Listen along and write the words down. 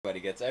everybody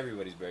gets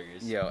everybody's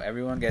burgers. Yo,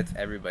 everyone gets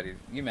everybody's.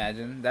 You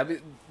imagine? That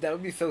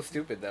would be so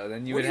stupid though.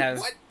 Then you would have.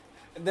 What?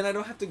 And then I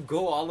don't have to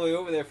go all the way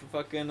over there for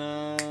fucking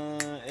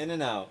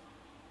In-N-Out.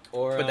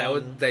 Or But that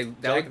would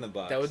Jack in the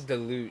Box. that would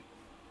dilute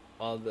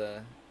all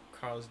the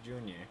Carl's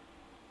Jr.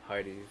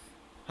 Hardee's.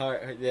 Yeah,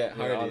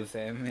 They're all the Hardee's.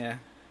 same, yeah.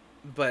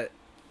 But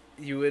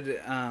you would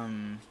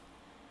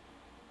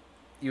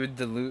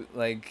dilute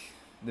like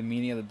the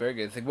meaning of the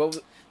burger. It's like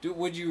Dude,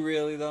 would you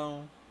really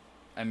though?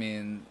 I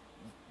mean,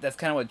 that's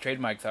kind of what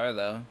trademarks are,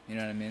 though. You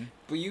know what I mean?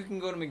 But you can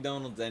go to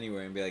McDonald's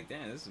anywhere and be like,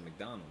 damn, this is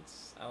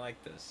McDonald's. I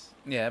like this.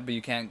 Yeah, but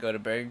you can't go to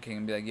Burger King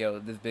and be like, yo,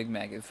 this Big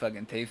Mac is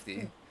fucking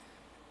tasty.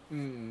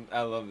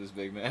 I love this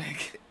Big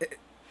Mac.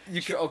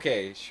 You Sure.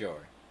 Okay,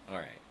 sure. All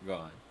right, go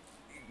on.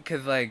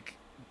 Because, like,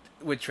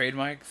 with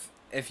trademarks,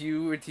 if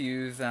you were to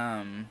use,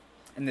 and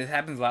this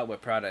happens a lot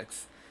with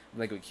products,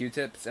 like with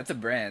Q-tips, that's a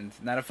brand,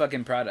 not a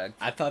fucking product.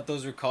 I thought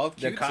those were called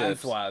They're Q-tips. cotton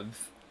swabs.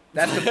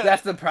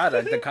 That's the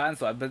product, the cotton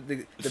swab. But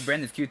the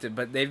brand is Q-tip.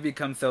 But they've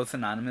become so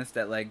synonymous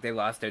that like they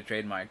lost their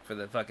trademark for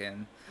the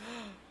fucking.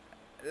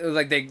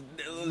 Like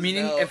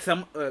meaning if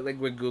some like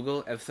with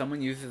Google, if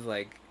someone uses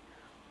like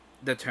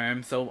the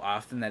term so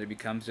often that it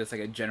becomes just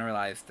like a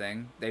generalized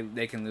thing,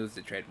 they can lose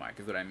the trademark.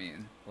 Is what I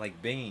mean.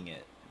 Like binging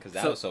it, because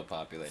that was so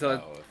popular. So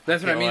now.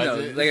 that's what I mean though.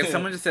 Was it? Like if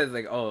someone just says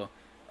like oh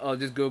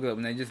just Google it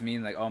when they just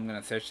mean like oh I'm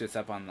gonna search this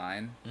up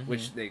online,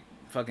 which they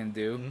fucking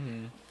do.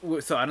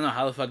 So I don't know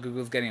how the fuck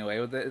Google's getting away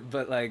with it,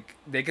 but like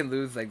they can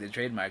lose like the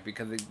trademark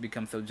because it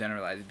becomes so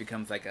generalized. It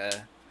becomes like a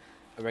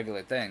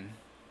regular thing.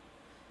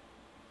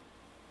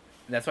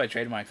 That's why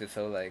trademarks are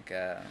so like.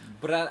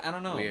 But I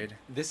don't know. Weird.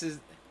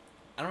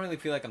 I don't really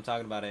feel like I'm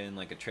talking about it in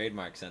like a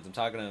trademark sense. I'm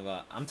talking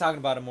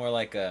about it more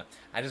like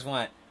I just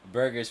want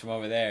burgers from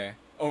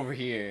over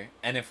here,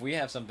 and if we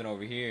have something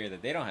over here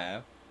that they don't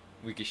have,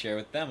 we could share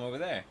with them over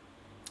there.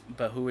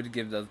 But who would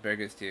give those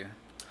burgers to?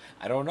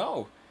 I don't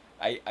know.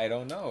 I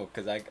don't know,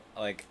 cause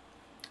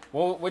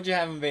well, what'd you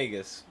have in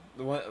Vegas?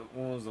 What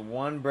was the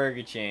one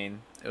burger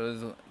chain? It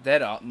was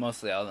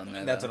mostly all of them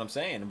there. That's though. what I'm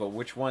saying. But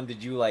which one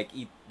did you like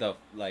eat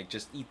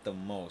just eat the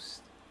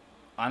most?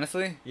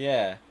 Honestly,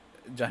 Yeah.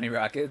 Johnny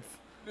Rockets.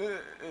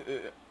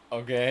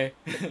 Okay.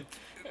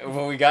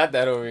 Well, we got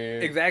that over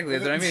here. Exactly,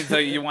 that's what I mean. So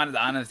you wanted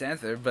the honest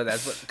answer, but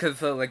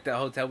because like the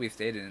hotel we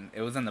stayed in,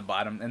 it was in the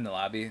bottom in the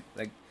lobby.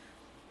 Like,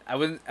 I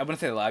wouldn't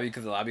say the lobby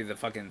because the lobby is a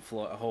fucking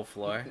floor, a whole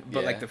floor.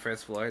 But like Yeah. the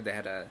first floor, they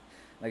had a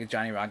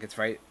Johnny Rockets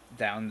right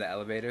down the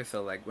elevator.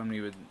 So like when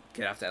we would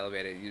get off the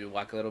elevator, you'd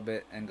walk a little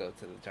bit and go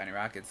to the Johnny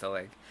Rockets. So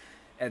like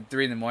at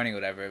 3 a.m,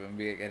 whatever, when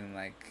we were getting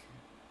like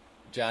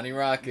Johnny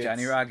Rockets.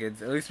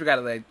 At least we got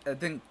it like I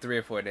think 3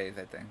 or 4 days.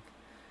 I think.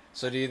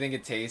 So do you think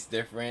it tastes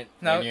different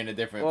No. when you're in a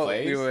different Well,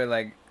 place? we were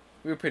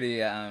pretty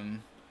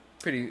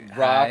Robbed,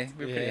 high.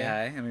 We were pretty yeah.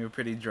 high, and we were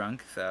pretty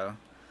drunk. So,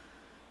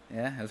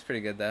 yeah, it was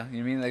pretty good though.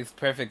 You mean like it's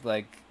perfect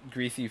like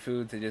greasy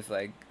food to just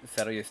like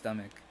settle your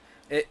stomach.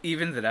 It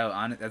evens it out.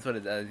 On it, that's what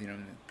it does. You know,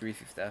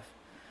 greasy stuff.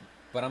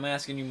 But I'm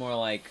asking you more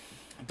like,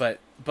 But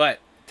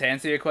to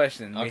answer your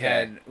question,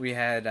 Okay. we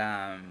had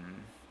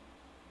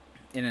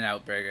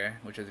In-N-Out burger,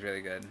 which was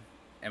really good,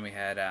 and we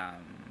had yeah.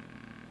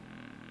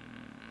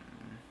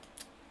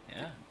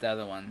 the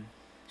other one,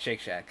 Shake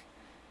Shack.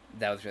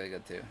 That was really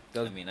good too.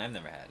 Those, I mean, I've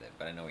never had it,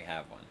 but I know we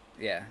have one.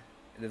 yeah,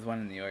 there's one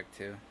in New York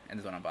too, and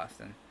there's one in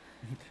Boston.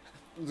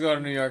 Let's go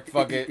to New York.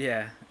 Fuck it.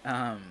 Yeah.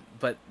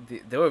 But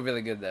they were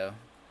really good though.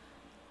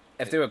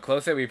 If they were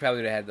closer, we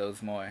probably would have had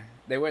those more.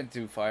 They weren't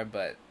too far,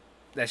 but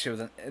that shit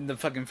was in the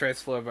fucking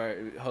first floor of our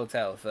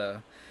hotel,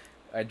 so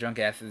our drunk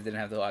asses didn't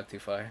have to walk too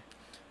far.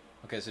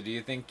 Okay, so do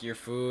you think your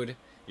food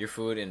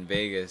in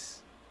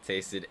Vegas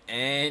tasted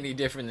any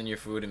different than your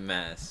food in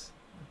Mass?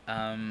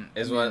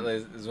 Is one of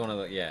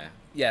the yeah.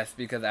 Yes,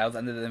 because I was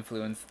under the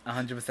influence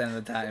 100% of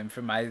the time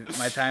for my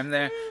time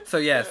there. So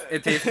yes,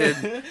 it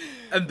tasted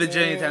a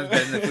bajillion times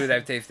better than the food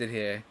I've tasted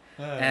here.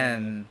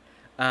 And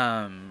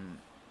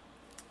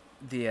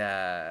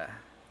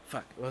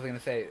fuck, what was I gonna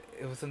say?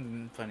 It was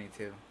something funny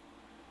too.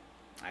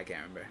 I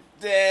can't remember.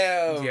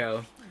 Damn.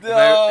 Yo, No. if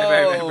I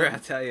remember, I'll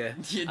tell you.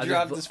 You I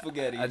dropped just the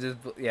spaghetti. I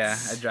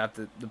dropped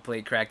the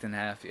plate cracked in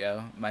half,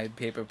 yo. My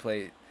paper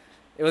plate.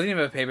 It wasn't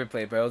even a paper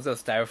plate, bro. It was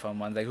those styrofoam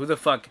ones. Like, who the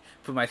fuck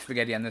put my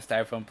spaghetti on this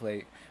styrofoam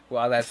plate with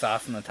all that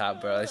sauce on the top,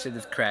 bro? That shit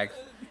just cracked.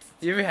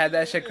 You ever had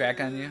that shit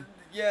crack on you?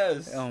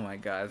 Yes. Oh my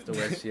god, it's the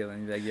worst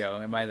feeling. You're like,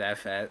 yo, am I that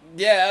fat?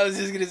 Yeah, I was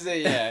just gonna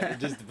say yeah. It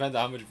just depends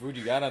on how much food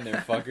you got on there,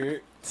 fucker.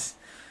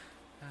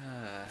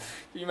 Can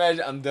you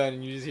imagine? I'm done,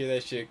 and you just hear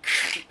that shit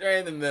right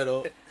in the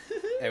middle.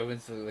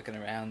 Everyone's looking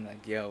around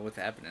like, yo, what's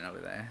happening over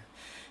there?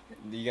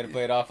 You gotta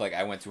play it off like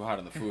I went too hard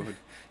on the food.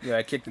 Yo,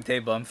 I kicked the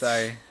table. I'm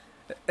sorry.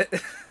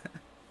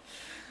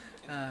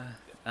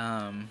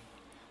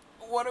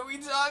 What are we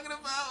talking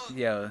about?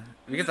 Yo,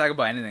 we can talk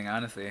about anything,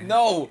 honestly.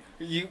 No,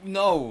 we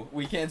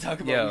can't talk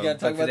about. Yo, we gotta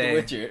talk but about The today,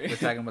 Witcher. We're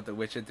talking about The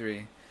Witcher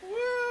 3.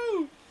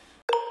 Woo!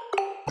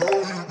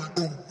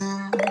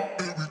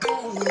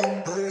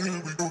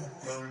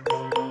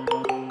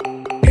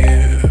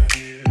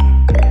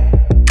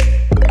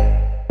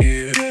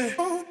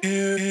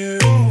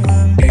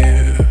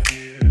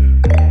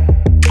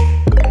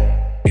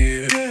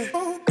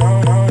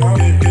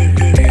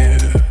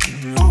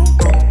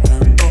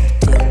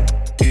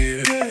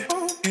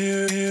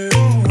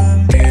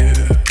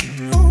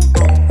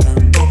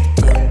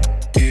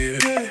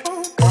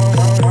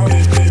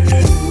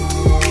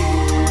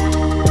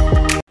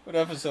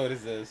 episode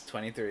is this?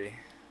 23.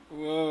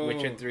 Whoa.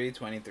 Witcher 3,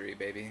 23,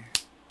 baby.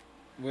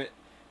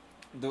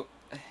 The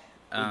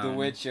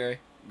Witcher.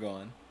 Go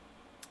on.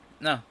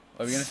 No,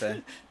 what were you gonna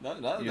say? No,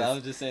 I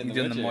was just saying You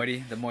the doing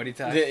Witcher. the Morty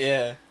talk?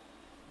 Yeah.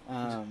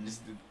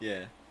 Just,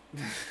 Yeah.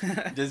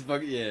 Just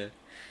fuck yeah.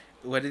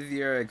 What is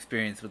your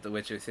experience with the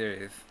Witcher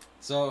series?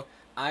 So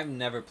I've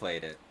never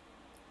played it.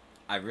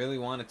 I really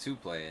wanted to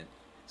play it.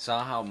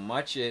 Saw how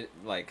much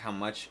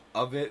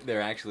of it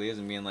there actually is,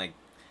 and being like,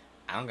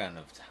 I don't got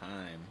enough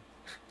time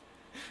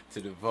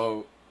to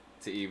devote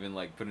to even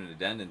like put an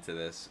addendum to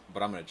this,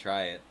 but I'm gonna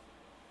try it.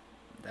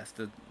 That's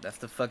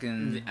the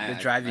fucking the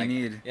drive you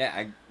need.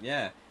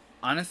 Yeah.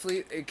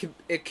 Honestly, it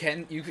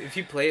can if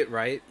you play it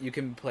right, you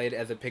can play it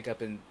as a pick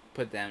up and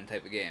put down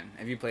type of game.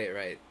 If you play it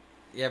right.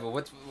 Yeah, but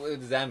what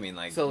does that mean?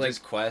 Like, so,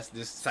 just quest,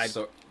 just side,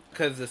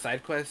 because the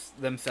side quests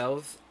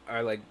themselves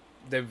are like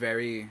they're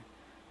very.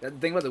 The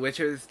thing about The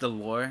Witcher is the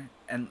lore,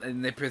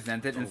 and they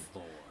present it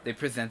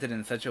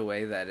in such a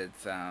way that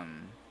it's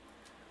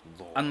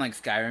unlike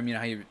Skyrim. You know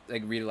how you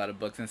like read a lot of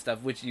books and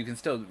stuff, which you can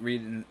still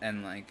read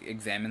and like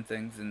examine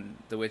things in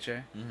The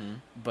Witcher. Mm-hmm.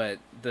 But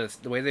the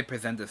way they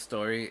present the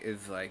story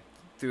is like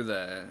through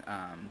the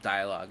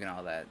dialogue and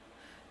all that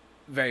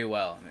very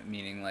well.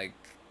 Meaning like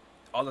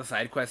all the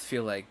side quests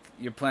feel like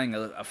you're playing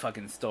a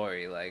fucking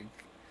story. Like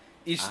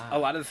a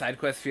lot of the side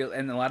quests feel,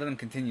 and a lot of them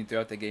continue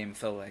throughout the game.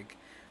 So like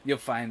you'll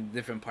find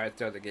different parts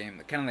throughout the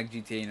game, kind of like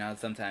GTA. You know,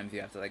 sometimes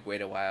you have to like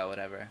wait a while,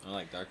 whatever. I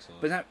like Dark Souls,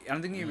 but I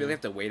don't think you really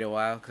have to wait a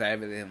while because I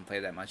really haven't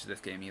played that much of this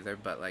game either.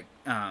 But like,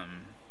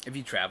 if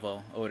you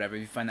travel or whatever,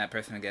 if you find that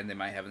person again, they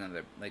might have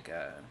another like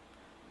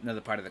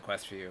another part of the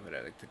quest for you, or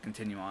whatever, like to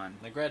continue on.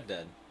 like Red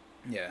Dead.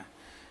 Yeah,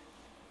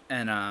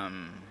 and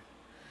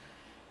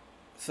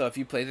so if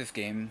you play this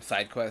game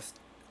side quest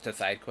to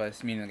side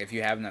quest, meaning like if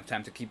you have enough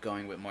time to keep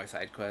going with more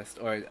side quests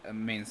or a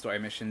main story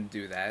mission,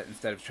 do that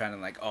instead of trying to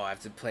like, oh, I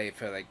have to play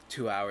for like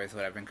 2 hours or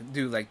whatever and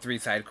do like 3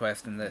 side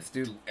quests and this.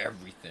 Do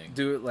everything.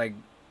 Do it like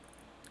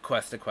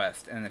quest to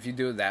quest, and if you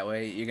do it that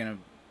way, you're gonna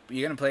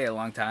play it a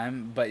long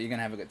time, but you're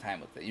gonna have a good time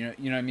with it. You know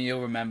what I mean?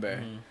 You'll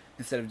remember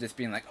instead of just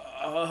being like,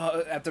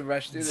 oh, I have to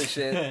rush through this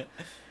shit.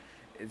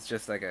 It's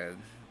just like a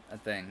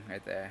thing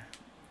right there.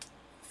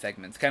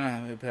 Segments, kind of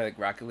how we play like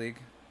Rocket League.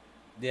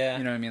 Yeah.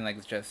 You know what I mean? Like,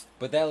 it's just...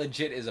 But that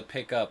legit is a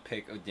pick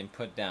and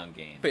put down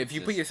game. But if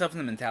you put yourself in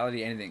the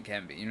mentality, anything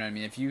can be. You know what I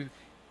mean? If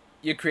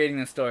you're creating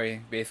a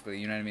story, basically,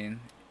 you know what I mean?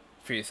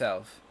 For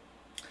yourself.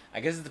 I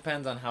guess it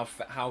depends on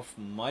how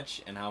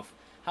much and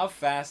how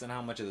fast and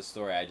how much of the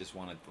story I just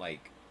want to,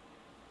 like,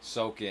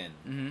 soak in.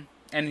 Mm-hmm.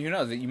 And who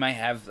knows? You might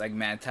have, like,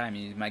 mad time.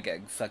 You might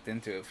get sucked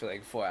into it for,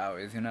 like, 4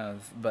 hours. Who knows?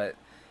 But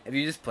if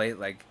you just play it,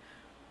 like,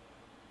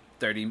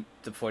 30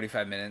 to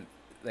 45 minutes,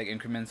 like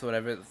increments or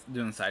whatever,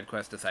 doing side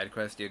quest to side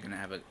quest, you're gonna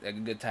have a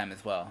good time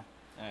as well.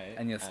 Alright.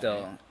 And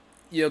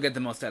you'll get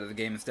the most out of the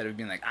game instead of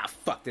being like,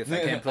 fuck this,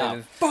 I can't play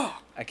this.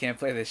 Fuck! I can't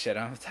play this shit,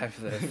 I don't have time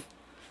for this.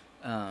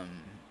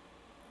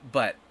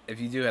 But if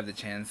you do have the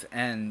chance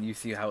and you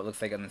see how it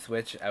looks like on the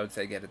Switch, I would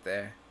say get it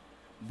there.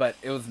 But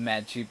it was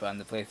mad cheap on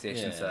the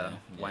PlayStation, so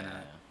why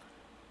not?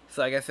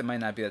 So I guess it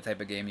might not be the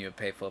type of game you would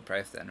pay full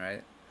price then,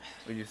 right?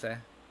 Would you say?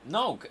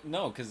 No,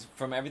 because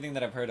from everything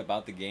that I've heard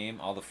about the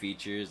game, all the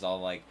features, all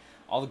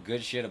the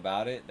good shit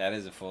about it, that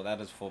is a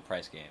full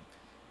price game.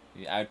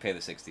 I would pay the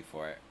 $60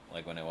 for it,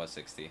 like when it was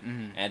 $60,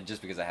 and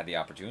just because I had the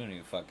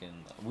opportunity,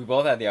 we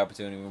both had the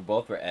opportunity. We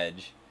both were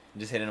Edge,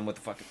 just hitting them with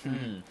the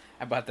fucking.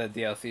 I bought the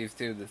DLCs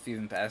too, the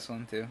season pass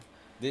one too.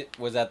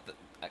 Was that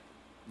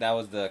that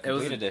was the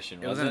complete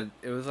edition? It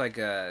was like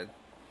a.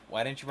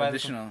 Why didn't you buy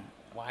additional?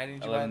 Why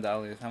didn't you buy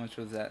 $11? How much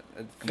was that?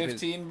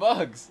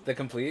 $15. The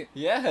complete?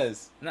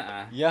 Yes.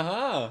 Nuh-uh.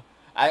 Yeah.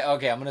 I'm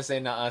gonna say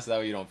nuh-uh so that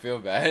way you don't feel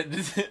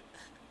bad.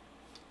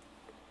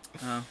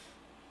 But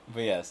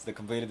yes, the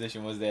complete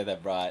edition was there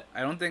that brought...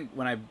 I don't think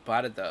when I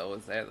bought it, though, it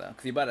was there, though.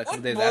 Because you bought it a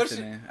couple days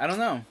after me. I don't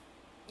know.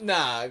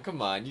 Nah,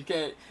 come on. You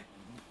can't...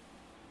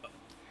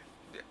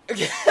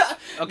 Okay.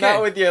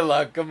 Not with your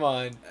luck. Come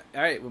on.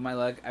 Alright, with my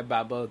luck, I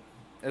bought both.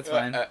 That's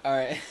fine.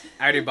 Alright.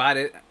 I already bought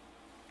it.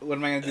 What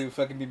am I going to do?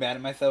 Fucking be mad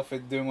at myself for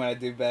doing what I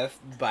do best?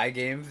 Buy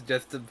games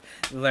just to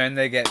learn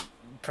they get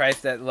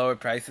priced at lower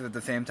prices at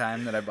the same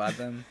time that I bought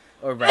them?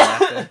 Or right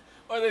after?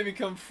 Or they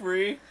become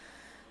free?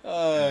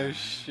 Oh,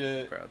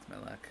 shit. Bro, it's my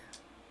luck.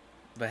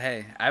 But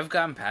hey, I've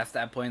gotten past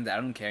that point that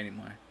I don't care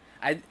anymore.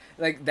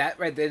 Like, that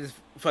right there just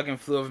fucking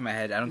flew over my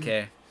head. I don't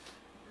care.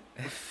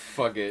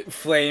 Fuck it.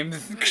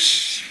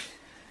 Flames.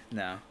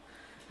 No.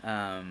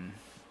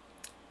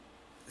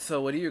 So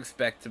what do you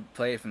expect to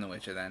play from The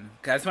Witcher then?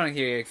 'Cause I just want to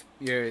hear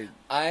your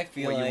I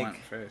feel what like... you want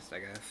first, I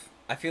guess.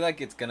 I feel like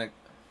it's gonna...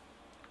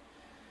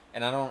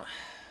 And I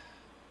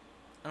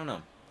don't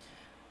know.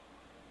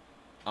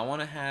 I want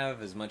to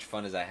have as much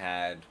fun as I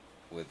had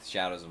with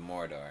Shadows of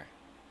Mordor,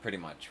 pretty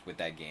much, with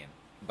that game.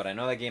 But I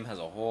know that game has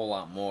a whole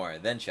lot more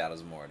than Shadows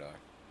of Mordor.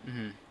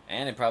 Mm-hmm.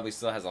 And it probably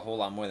still has a whole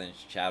lot more than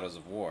Shadows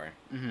of War.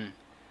 Mm-hmm.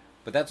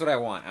 But that's what I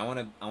want. I want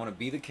to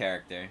be the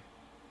character.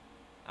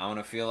 I want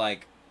to feel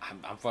like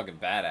I'm fucking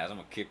badass. I'm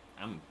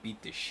gonna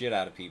beat the shit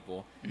out of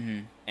people Mm-hmm.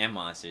 and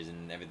monsters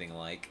and everything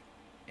alike.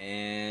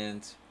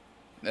 And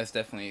That's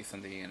definitely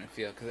something you're gonna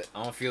feel. I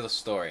want to feel the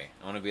story.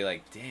 I want to be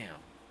like, damn.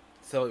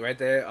 So right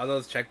there, all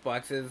those check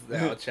boxes,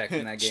 they're all checked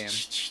in that game.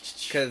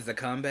 Because the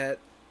combat,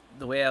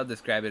 the way I'll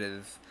describe it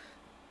is,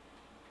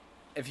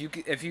 if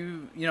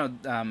you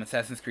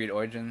Assassin's Creed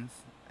Origins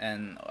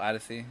and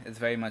Odyssey, it's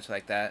very much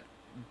like that,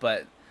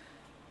 but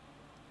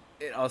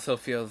it also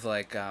feels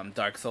like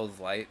Dark Souls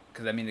Light,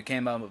 because I mean it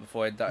came out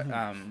before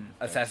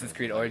Assassin's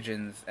Creed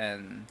Origins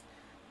and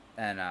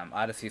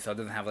Odyssey, so it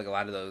doesn't have like a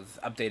lot of those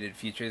updated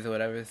features or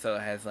whatever. So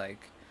it has like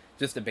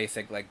just a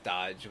basic like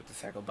dodge with the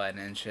circle button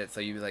and shit. So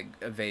you like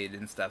evade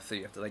and stuff. So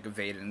you have to like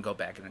evade and go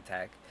back and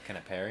attack. Can I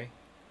parry?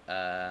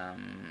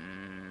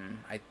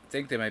 I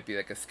think there might be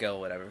like a skill,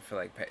 whatever, for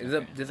like.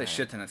 There's a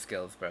shit ton of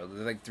skills, bro.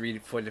 There's like 3 to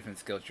 4 different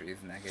skill trees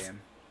in that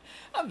game.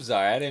 I'm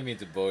sorry, I didn't mean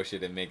to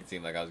bullshit and make it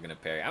seem like I was gonna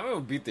parry. I'm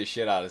gonna beat the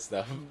shit out of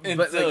stuff But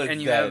until like, it's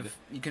and dead.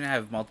 you can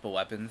have multiple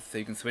weapons, so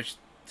you can switch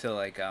to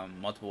like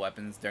multiple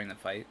weapons during the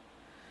fight.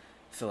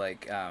 So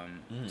like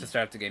to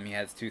start off the game, he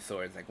has 2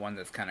 swords, like one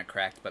that's kind of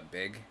cracked but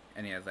big,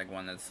 and he has like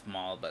one that's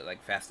small but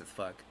like fast as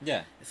fuck.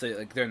 Yeah. So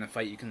like during the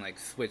fight, you can like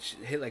switch,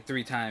 hit like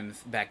 3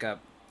 times, back up,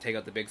 take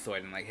out the big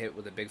sword, and like hit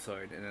with the big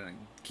sword, and then like,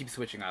 keep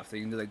switching off. So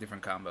you can do like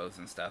different combos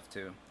and stuff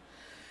too.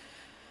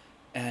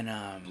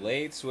 And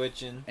Blade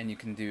switching. and you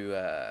can do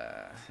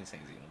This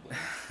ain't even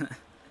blade.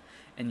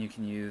 and you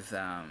can use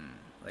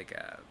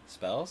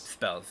Spells?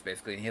 spells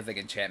basically. He has like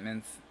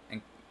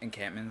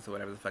encampments or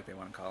whatever the fuck they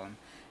want to call them,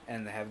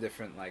 and they have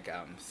different like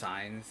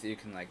signs. So you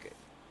can like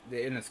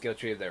they're in a skill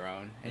tree of their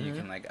own, and you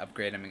can like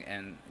upgrade them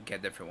and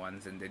get different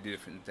ones, and they do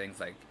different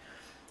things like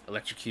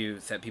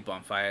electrocute, set people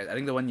on fire. I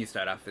think the one you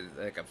start off is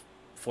like a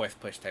force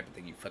push type of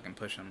thing. You fucking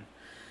push them,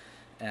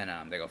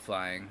 and they go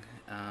flying.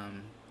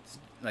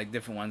 Like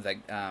different ones, like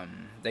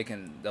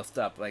they'll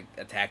stop like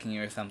attacking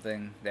you or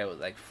something. They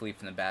would like flee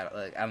from the battle,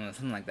 like I don't know,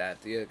 something like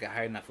that. You get a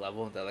high enough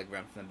level, they'll like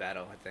run from the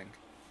battle. I think.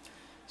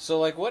 So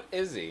like, what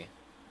is he?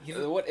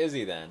 What is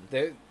he then?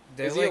 They're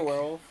Is like, he a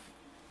werewolf?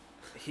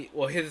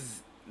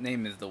 His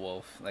name is the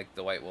Wolf, like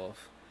the White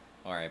Wolf.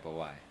 All right, but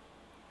why?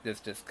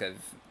 Just because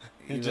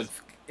He just-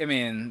 I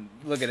mean,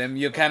 look at him.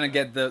 You kind of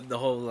get the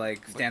whole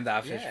like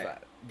standoffish Yeah.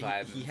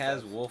 vibe. He and has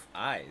stuff. wolf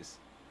eyes.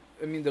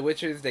 I mean, the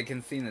Witchers, they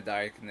can see in the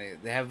dark, and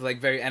they have like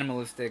very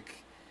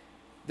animalistic.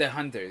 They're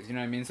hunters, you know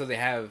what I mean. So they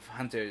have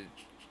hunter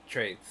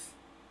traits.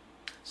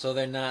 So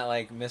they're not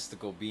like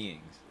mystical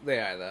beings. They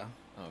are though.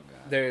 Oh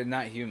god. They're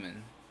not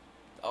human,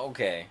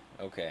 Okay.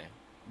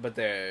 but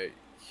they're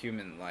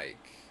human like.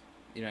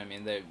 You know what I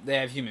mean? They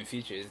have human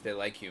features. They're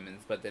like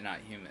humans, but they're not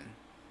human.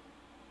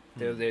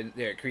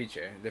 They're a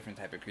creature, a different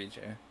type of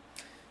creature.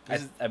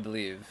 I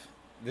believe.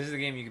 This is the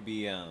game you could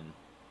be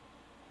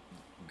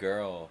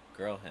girl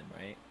him,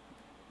 right?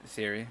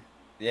 Siri.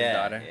 Yeah.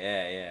 daughter?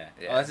 Yeah.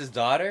 Yeah. Oh, that's his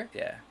daughter?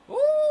 Yeah.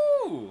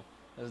 Woo!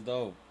 That's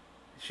dope.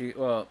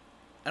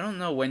 I don't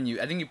know when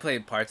I think you play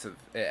parts of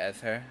it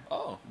as her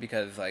Oh.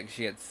 because like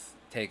she gets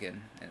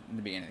taken in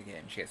the beginning of the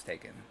game. She gets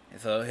taken, and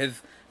so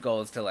his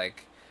goal is to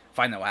like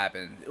find out what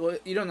happened. Well,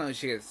 you don't know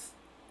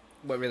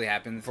what really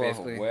happens.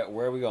 Basically, Where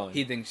are we going?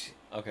 he thinks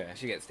Okay.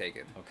 she gets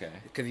taken Okay.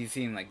 because he's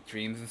seeing like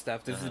dreams and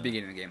stuff. This is the Uh-huh.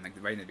 beginning of the game, like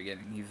right in the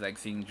beginning. He's like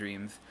seeing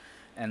dreams,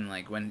 and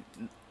like when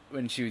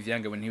she was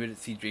younger, when he would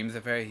see dreams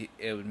of her,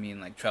 it would mean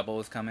like trouble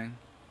was coming.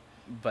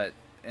 But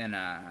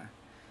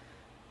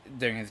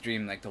during his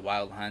dream, like the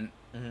Wild Hunt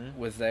Mm-hmm.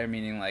 was there,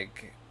 meaning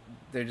like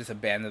they're just a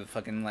band of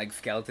fucking like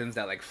skeletons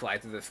that like fly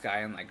through the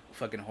sky on like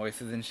fucking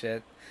horses and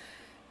shit,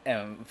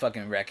 and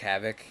fucking wreak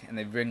havoc. And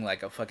they bring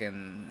like a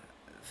fucking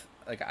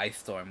like an ice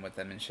storm with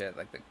them and shit,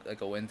 like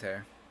a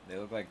winter. They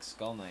look like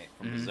Skull Knight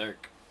from Mhm.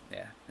 Berserk.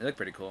 Yeah, they look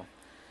pretty cool.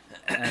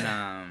 And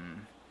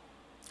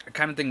I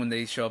kind of think when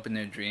they show up in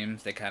their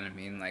dreams, they kind of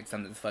mean like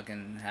something's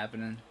fucking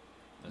happening.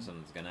 Or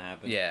something's gonna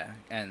happen. Yeah,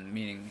 and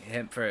meaning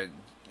him for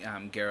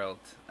Geralt.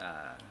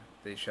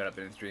 They showed up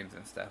in his dreams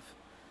and stuff,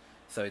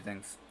 so he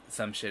thinks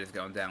some shit is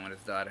going down with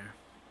his daughter.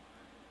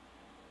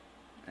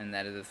 And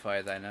that is as far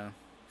as I know.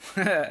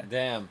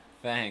 Damn.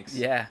 Thanks.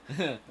 Yeah,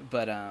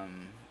 but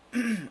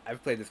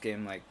I've played this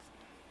game like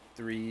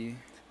 3.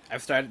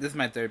 I've started. This is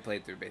my 3rd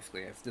playthrough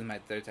basically. This is my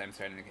 3rd time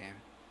starting the game.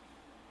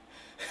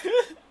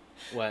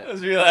 What? I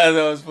just realized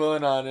I was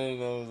pulling on it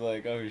and I was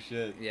like, oh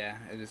shit. Yeah,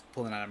 it was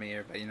pulling out of my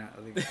ear, but you know,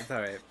 it's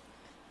all right.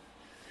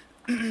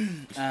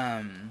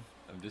 I'm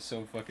just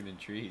so fucking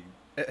intrigued.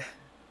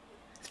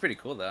 It's pretty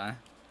cool though. Huh?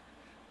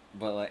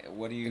 But like,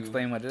 what do you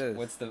Explain what it is.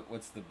 What's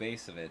the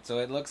base of it? So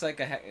it looks like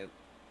how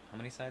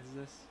many sides is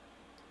this?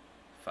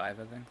 5,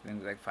 I think. I think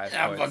it's like 5.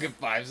 Yeah, ports. fucking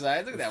 5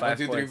 sides. Look at It's that. 1, 5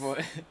 2, 3, 4.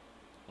 ports.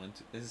 1,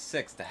 2. This is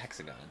 6. The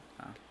hexagon.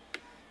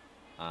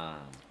 Oh.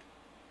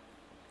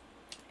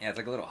 Yeah, it's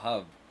like a little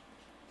hub.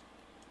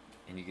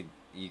 And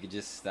you could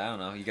just, I don't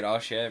know, you could all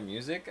share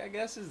music, I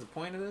guess is the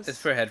point of this. It's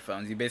for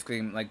headphones. You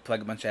basically like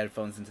plug a bunch of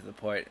headphones into the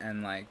port,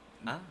 and like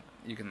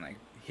you can like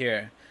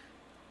hear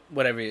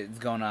whatever is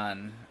going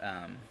on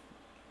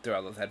through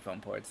all those headphone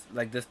ports.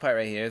 Like this part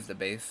right here is the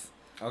bass,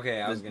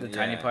 Okay, I was the gonna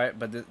tiny yeah. part,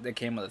 but they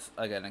came with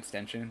like an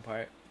extension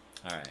part.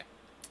 All right.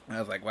 And I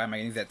was like, why am I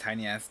gonna use that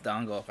tiny ass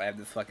dongle if I have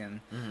this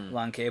fucking Mhm.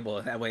 long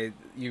cable? That way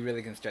you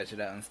really can stretch it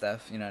out and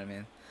stuff. You know what I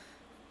mean?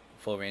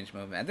 Full range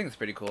movement. I think it's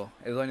pretty cool.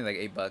 It was only like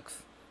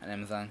 $8 on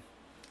Amazon.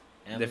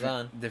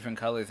 Amazon. Different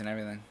colors and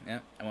everything.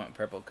 Yep. I went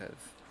purple because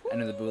I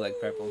knew the boo like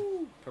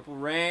purple. Purple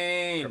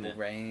Rain. Purple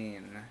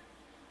rain.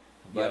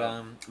 But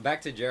Yo.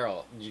 back to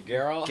Geralt.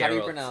 Geralt. How do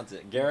you Geralt. pronounce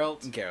it?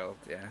 Geralt. Geralt.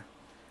 Yeah.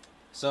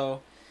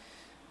 So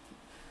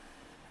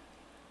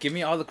Give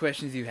me all the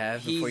questions you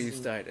have before you he's-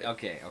 start it,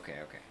 Okay.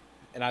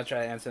 and I'll try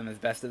to answer them as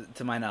best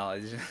to my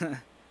knowledge.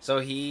 So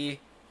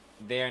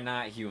they're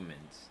not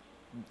humans.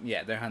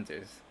 Yeah, they're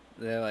hunters.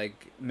 They're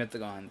like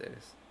mythical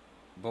hunters.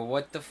 But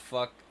what the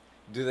fuck?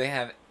 Do they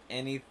have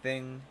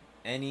anything?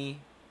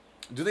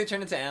 Do they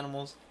turn into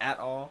animals at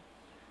all?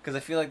 Because I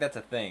feel like that's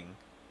a thing.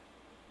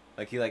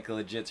 Like he like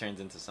legit turns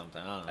into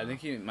something. I don't know. I think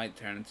he might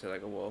turn into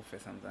like a wolf or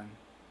something.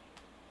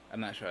 I'm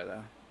not sure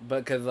though.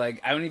 But cause like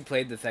I only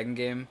played the second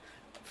game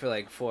for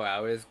like 4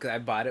 hours because I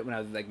bought it when I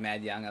was like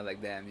mad young. I was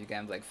like, damn, you can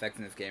have like sex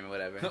in this game or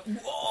whatever.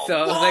 Whoa,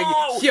 So I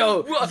was like,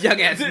 yo, whoa.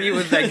 young ass me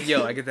was like,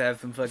 yo, I get to have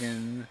some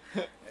fucking, I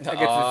get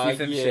to see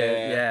some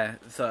shit. Yeah.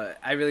 So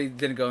I really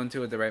didn't go into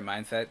it with the right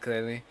mindset,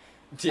 clearly.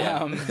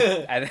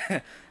 Yeah.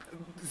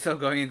 So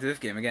going into this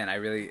game again,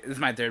 this is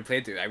my third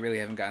playthrough. I really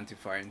haven't gotten too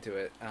far into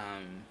it.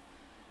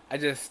 I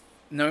just,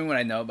 knowing what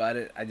I know about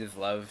it, I just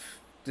love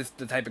just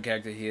the type of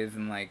character he is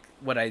and like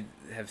what I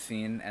have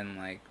seen and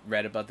like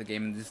read about the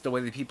game and just the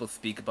way that people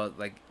speak about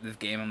like this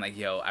game. I'm like,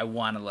 yo, I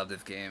want to love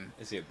this game.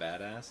 Is he a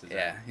badass?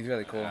 Yeah, he's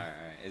really cool. Alright.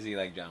 Is he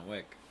like John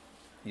Wick?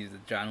 He's the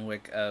John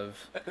Wick of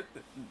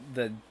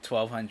the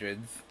 1200s.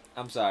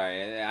 I'm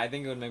sorry. I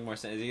think it would make more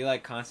sense. Is he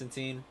like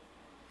Constantine?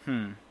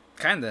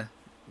 Kinda.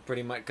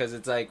 Pretty much, because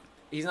it's like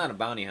he's not a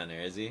bounty hunter,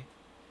 is he?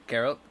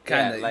 Geralt?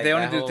 Yeah, Kinda. like they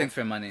only that do whole- things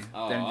for money.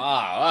 Oh,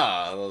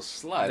 They're, those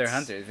sluts. they're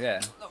hunters,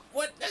 yeah.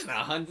 What? That's not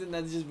hunting.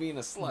 That's just being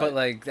a slut. But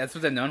like that's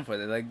what they're known for.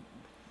 They're like,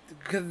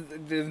 because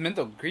there's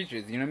mental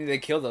creatures. You know what I mean? They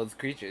kill those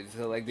creatures.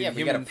 So like the yeah, but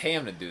you gotta humans, pay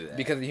him to do that.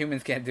 because the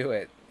humans can't do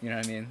it. You know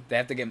what I mean? They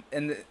have to get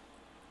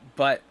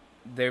but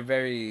they're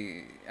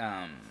very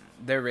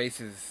their race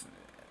is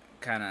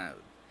kind of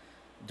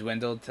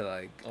dwindled to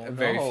like a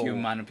very few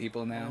amount of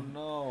people now.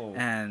 Oh no.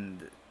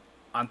 And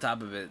on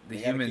top of it, They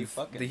gotta keep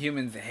fucking. the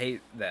humans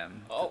hate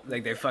them. Oh.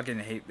 Like they fucking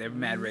hate. They're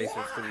mad racist.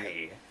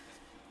 Why?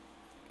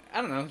 I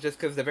don't know, just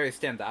because they're very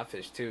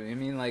standoffish too. I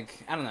mean,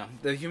 like I don't know.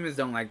 The humans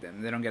don't like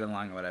them. They don't get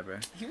along or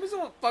whatever. He was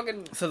a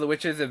fucking. So the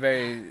Witchers are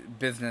very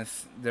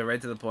business. They're right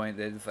to the point.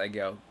 They're just like,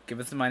 yo, give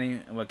us the money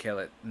and we'll kill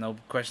it. No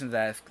questions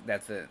asked.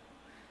 That's it.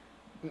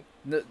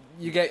 No,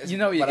 you get what you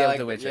But get I with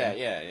the Witcher.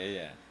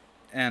 Yeah.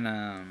 And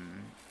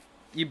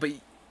but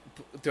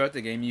throughout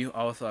the game, you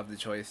also have the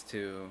choice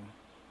to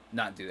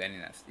not do any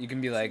of that. You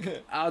can be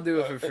like, I'll do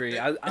it for free.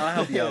 I'll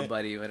help you out,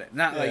 buddy.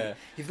 Not Yeah. like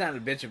he's not a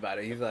bitch about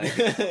it. He's like,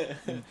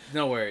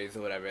 no worries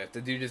or whatever. If the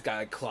dude just got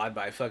like clawed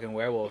by a fucking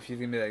werewolf, he's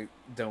gonna be like,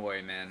 don't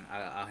worry, man.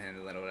 I'll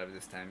handle it or whatever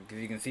this time.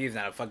 Because you can see he's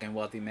not a fucking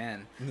wealthy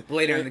man. But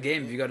later in the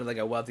game, if you go to like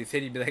a wealthy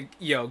city, you'd be like,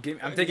 yo,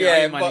 I'm taking all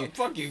your money.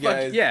 Fuck you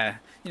guys. Yeah,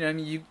 you know what I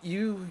mean.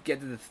 You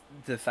get to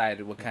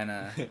decide what kind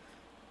of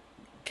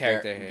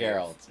character he is.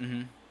 Geralt.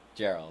 Mm-hmm.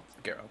 Geralt.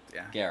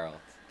 Yeah. Geralt.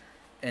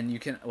 And you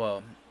can,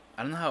 well,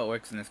 I don't know how it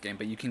works in this game,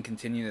 but you can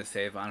continue to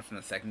save on from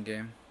the second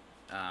game.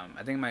 I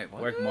think it might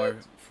work more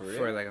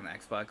for like on the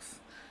Xbox,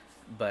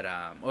 but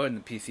or in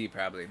the PC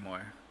probably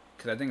more,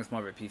 because I think it's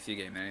more of a PC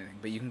game than anything.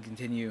 But you can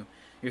continue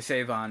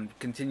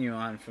continue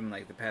on from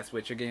like the past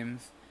Witcher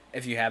games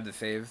if you have the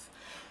saves.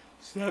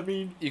 So that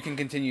mean You can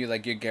continue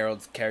like your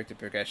Geralt's character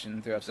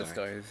progression throughout the Sorry.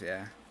 stories.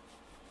 Yeah.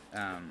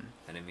 I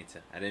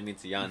didn't mean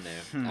to yawn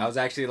there. I was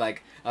actually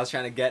like, I was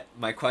trying to get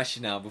my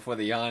question out before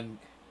the yawn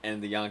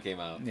came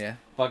out. Yeah.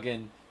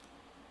 Fucking.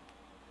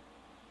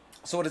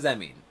 So what does that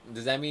mean?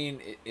 Does that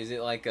mean is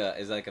it like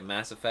a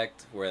Mass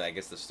Effect where I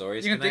guess the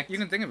stories You can connect? you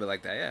can think of it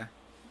like that. Yeah.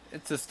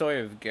 It's the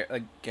story of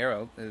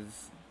Geralt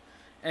is,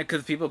 and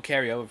because people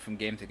carry over from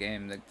game to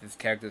game, like there's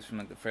characters from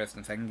like the first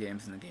and second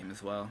games in the game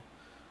as well.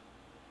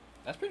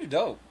 That's pretty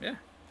dope. Yeah.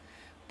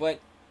 But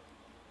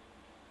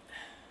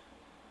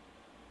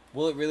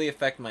will it really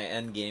affect my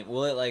end game?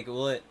 Will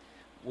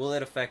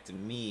it affect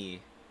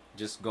me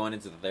just going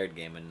into the third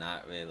game and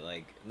not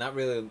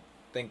really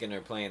thinking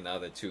or playing the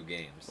other two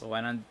games? Well,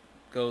 why not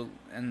go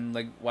and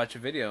like watch a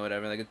video or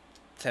whatever, like a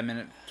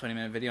 10-minute,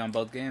 20-minute video on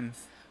both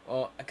games?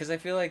 Well, because I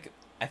feel like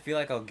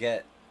I'll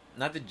get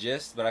not the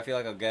gist, but I feel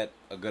like I'll get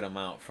a good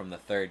amount from the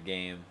third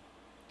game.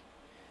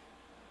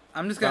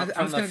 I'm just gonna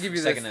give you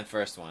second this. and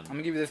first one. I'm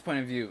gonna give you this point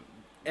of view.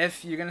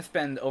 If you're gonna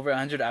spend over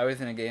 100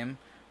 hours in a game,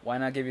 why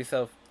not give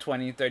yourself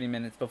 20, 30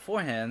 minutes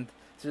beforehand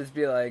to just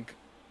be like,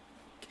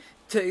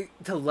 to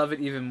love it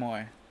even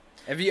more?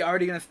 If you're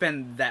already gonna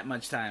spend that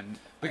much time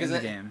in the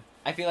game.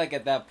 I feel like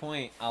at that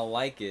point I'll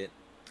like it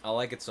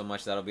so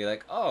much that I'll be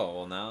like, oh,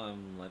 well now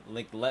I'm like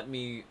let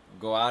me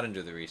go out and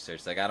do the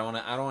research. Like I don't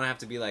want to have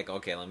to be like,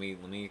 okay, let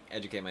me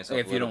educate myself.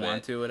 If you don't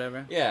want to,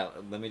 whatever. Yeah,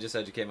 let me just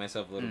educate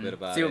myself a little bit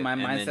about See what my it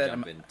and mindset. then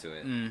jump into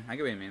it. I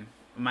get what you mean.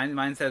 My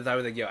mindset is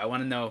always like, yo, I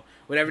want to know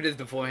whatever it is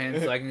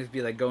beforehand, so I can just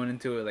be like going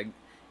into it like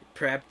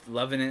prepped,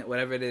 loving it,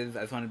 whatever it is.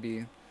 I just want to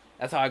be.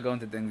 That's how I go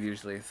into things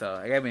usually. So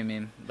I get what you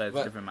mean, but it's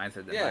a different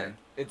mindset than mine.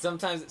 It's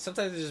sometimes it's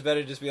just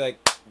better to just be like,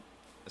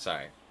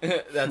 sorry.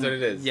 That's what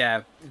it is.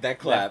 Yeah, that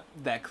clap.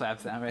 That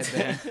clap sound right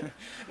there.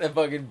 That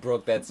fucking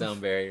broke that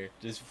sound barrier.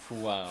 Just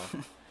wow.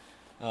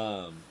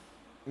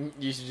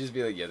 You should just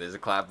be like, yeah, there's a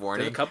clap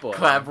warning. There's a couple.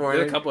 Clap warning.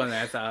 There's a couple in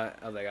there. So I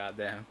was like, oh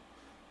damn.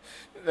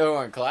 They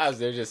weren't claps.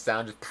 They're just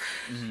sound. Just.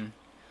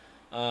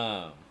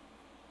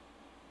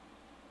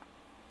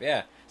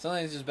 Yeah.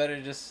 Sometimes it's just better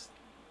to just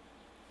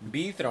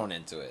be thrown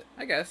into it.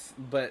 I guess,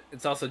 but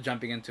it's also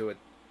jumping into a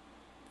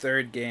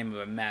third game of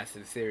a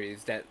massive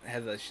series that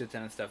has a shit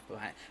ton of stuff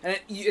behind, and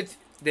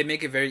they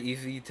make it very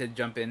easy to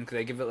jump in because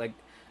they give it like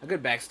a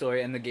good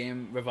backstory, and the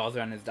game revolves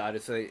around his daughter.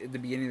 So at the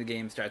beginning of the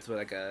game starts with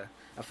like a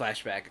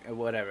flashback or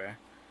whatever.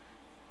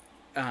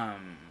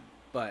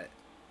 But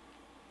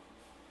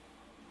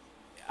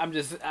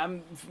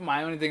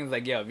my only thing is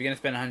like, yo, if you're gonna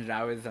spend 100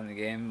 hours on the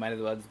game, might as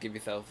well just give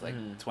yourself like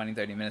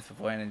 20-30 minutes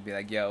beforehand and be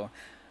like, yo,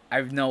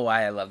 I know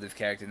why I love this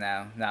character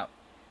now, not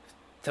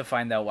to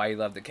find out why you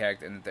love the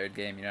character in the third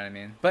game, you know what I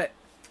mean? But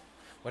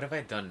what have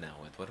I done now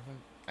with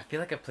I feel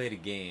like I played a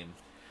game.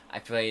 I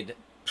played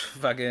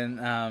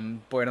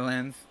fucking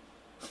Borderlands.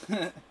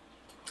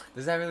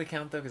 Does that really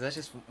count though? Because that's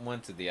just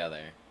one to the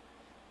other.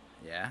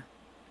 Yeah.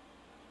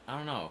 I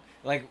don't know.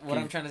 Like what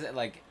I'm trying to say,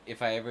 like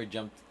if I ever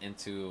jumped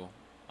into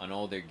an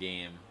older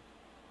game,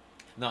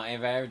 no,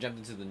 if I ever jumped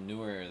into the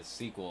newer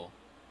sequel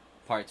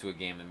part to a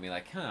game and be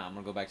like, I'm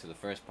gonna go back to the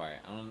first part.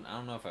 I don't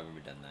know if I've ever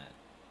done that.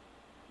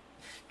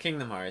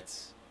 Kingdom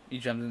Hearts. You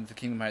jumped into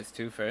Kingdom Hearts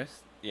 2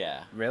 first?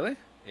 Yeah. Really?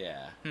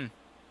 Yeah.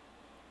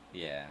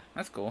 Yeah.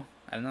 That's cool.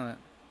 I didn't know that.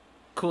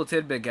 Cool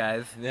tidbit,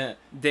 guys. Yeah.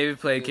 David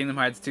played Kingdom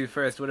Hearts 2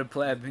 first. What a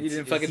pleb. He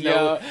didn't fucking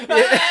know. No!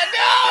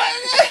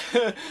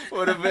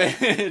 What a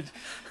bitch.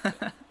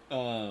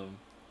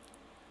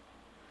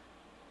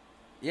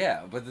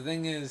 Yeah, but the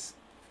thing is,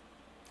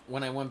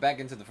 when I went back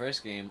into the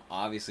first game,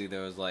 obviously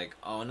there was like,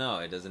 oh no,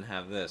 it doesn't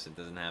have this, it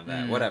doesn't have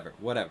that, whatever.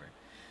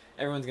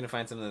 Everyone's gonna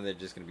find something that they're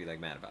just gonna be like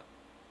mad about,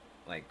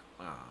 like,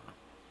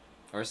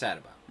 or sad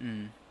about.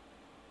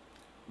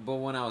 But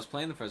when I was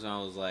playing the first one,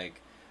 I was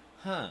like,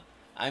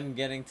 I'm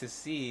getting to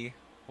see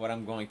what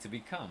I'm going to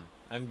become.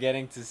 I'm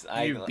getting to.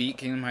 You beat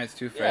Kingdom Hearts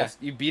 2 first.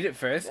 Yeah. You beat it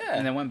first,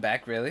 and then went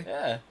back. Really?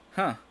 Yeah.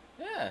 Huh.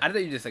 Yeah. I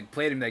thought you just like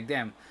played and be like,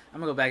 damn, I'm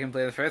gonna go back and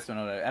play the first one.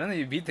 Or whatever. I don't know.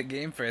 You beat the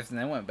game first and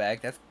then went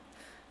back. That's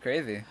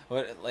crazy.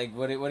 What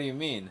do you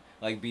mean?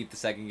 Like beat the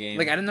second game?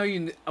 Like I didn't know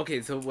you.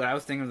 Okay, so what I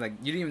was thinking was like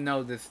you didn't even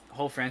know this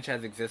whole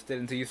franchise existed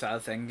until you saw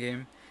the second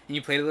game and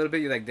you played a little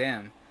bit. You're like,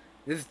 damn,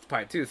 this is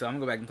part 2, so I'm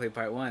gonna go back and play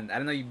part 1. I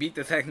didn't know you beat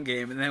the second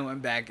game and then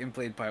went back and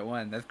played part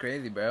 1. That's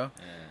crazy, bro.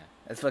 Yeah.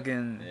 That's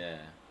fucking. Yeah.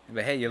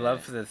 But hey, your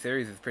love for the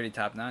series is pretty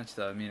top notch,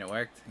 so I mean it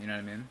worked. You know what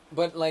I mean?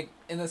 But like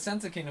in the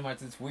sense of Kingdom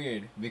Hearts, it's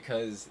weird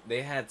because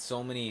they had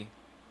so many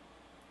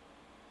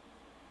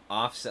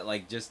offset,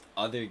 like just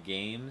other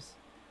games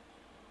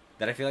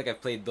that I feel like I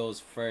played those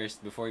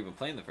first before even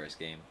playing the first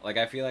game. Like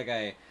I feel like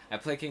I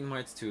played Kingdom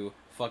Hearts 2,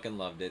 fucking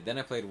loved it. Then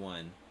I played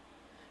 1.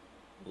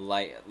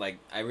 Like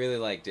I really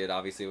liked it.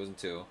 Obviously it wasn't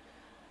 2.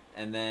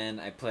 And then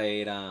I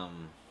played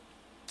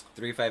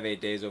 358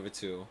 Days Over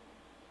 2.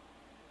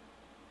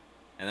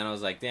 And then I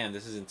was like, damn,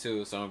 this isn't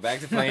 2, so I went back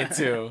to playing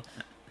 2.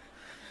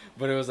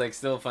 But it was like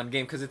still a fun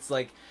game because it's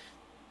like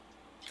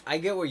I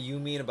get what you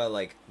mean about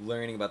like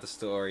learning about the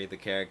story, the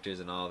characters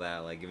and all that,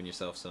 like giving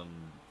yourself some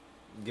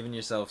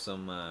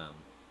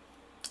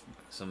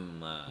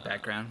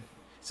background.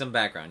 Some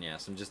background, yeah,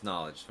 some just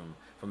knowledge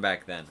from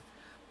back then.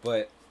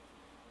 But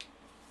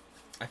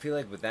I feel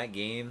like with that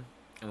game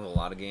and with a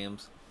lot of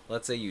games,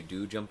 let's say you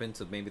do jump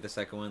into maybe the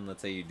second one,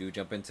 let's say you do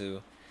jump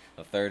into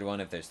the third one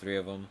if there's 3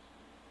 of them.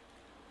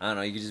 I don't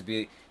know, you could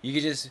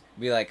just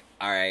be like,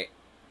 all right,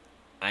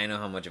 I know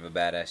how much of a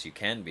badass you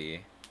can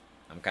be.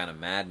 I'm kind of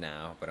mad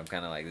now, but I'm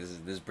kind of like, this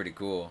is pretty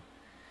cool.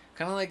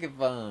 Kind of like if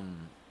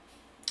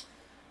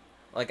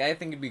like I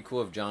think it'd be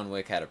cool if John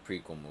Wick had a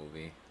prequel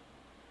movie.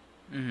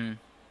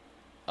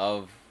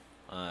 Of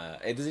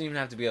it doesn't even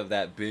have to be of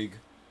that big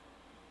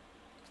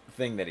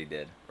thing that he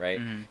did, right?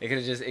 It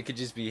could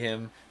just be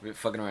him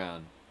fucking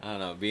around. I don't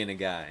know, being a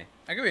guy.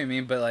 I get what you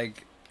mean, but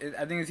like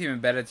I think it's even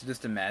better to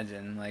just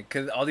imagine, like,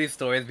 because all these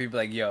stories, people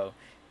are like, yo,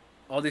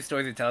 all these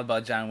stories you tell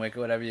about John Wick or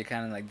whatever, you're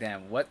kind of like,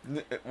 damn, what?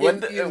 It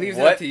leaves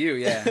it up to you,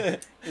 yeah.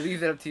 It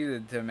leaves it up to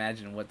you to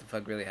imagine what the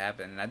fuck really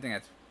happened, and I think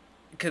that's,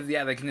 because,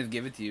 yeah, they can just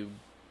give it to you,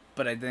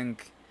 but I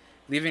think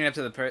leaving it up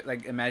to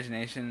the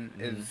imagination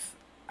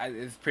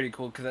is pretty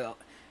cool, because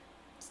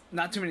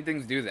not too many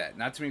things do that.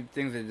 Not too many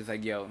things are just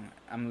like, yo,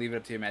 I'm gonna leave it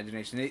up to your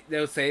imagination.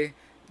 They'll say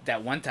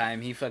that one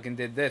time he fucking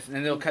did this, and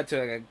then they'll cut to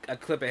like a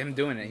clip of him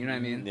doing it, you know what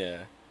I mean?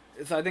 Yeah.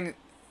 So I think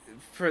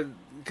because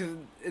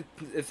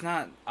it's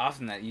not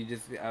often that you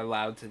just are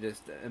allowed to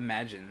just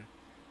imagine.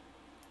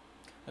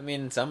 I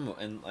mean, in some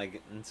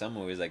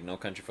movies, like No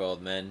Country for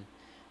Old Men,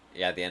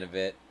 yeah, at the end of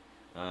it.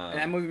 And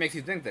that movie makes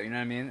you think, though, you know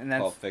what I mean? And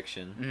that's Pulp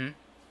Fiction.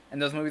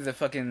 And those movies are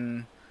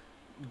fucking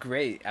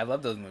great. I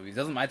love those movies.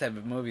 Those are my type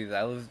of movies.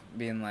 I love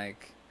being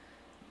like,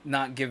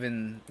 not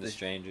given The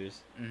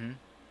Strangers. Mm-hmm.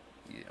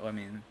 Yeah, well, I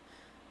mean,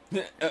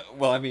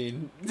 Well, I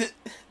mean,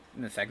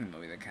 in the second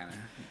movie, they kind of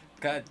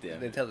God damn.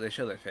 they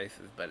show their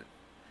faces, but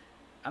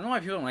I don't know why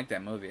people don't like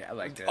that movie. I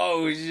liked it.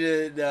 Oh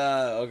shit!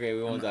 Okay,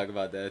 we won't I'm- talk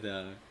about that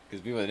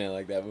because people didn't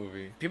like that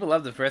movie. People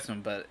love the first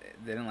one, but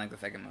they didn't like the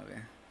second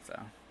movie. So,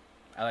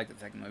 I liked the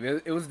second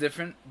movie. It was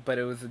different, but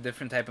it was a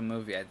different type of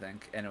movie, I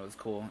think, and it was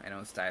cool and it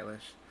was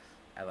stylish.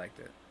 I liked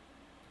it.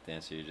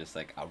 Then so you're just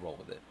like, I'll roll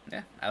with it.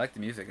 Yeah, I like the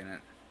music in it.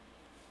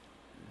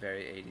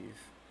 Very 80s.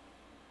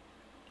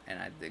 And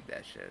I dig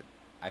that shit.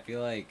 I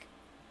feel like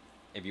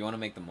if you want to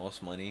make the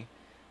most money,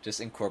 just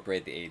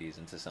incorporate the 80s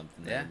into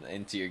something. Yeah.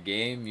 Into your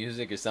game,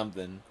 music, or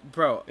something.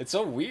 Bro, It's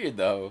so weird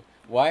though.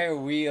 Why are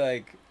we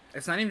like?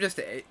 it's not even just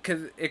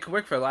because it could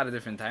work for a lot of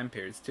different time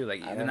periods too,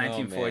 like I the don't know,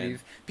 1940s. man.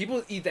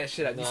 People eat that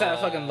shit up. You saw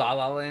that fucking La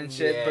La Land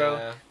shit, bro.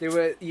 Yeah. They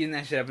were eating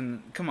that shit up,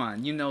 and come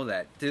on, you know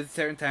that there's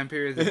certain time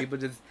periods that people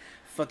just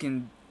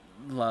fucking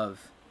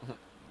love.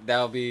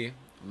 That'll be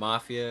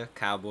mafia,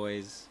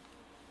 cowboys,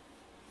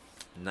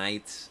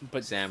 knights,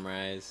 But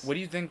samurais. What do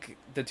you think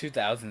the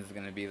 2000s is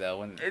gonna be though?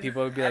 When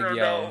people would be I like, don't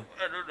 "Yo, know.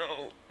 I don't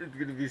know. It's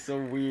gonna be so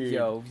weird.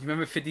 yo, you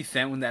remember 50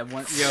 Cent when that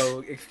one? Yo,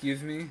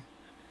 excuse me."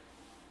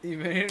 You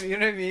know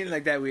what I mean?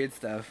 Like that weird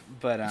stuff.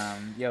 But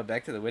yo,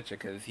 back to The Witcher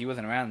because he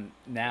wasn't around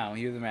now.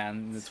 He was around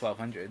in the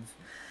 1200s.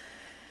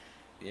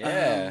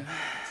 Yeah.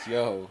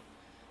 Yo.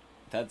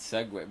 That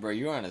segue, bro.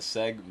 You were on a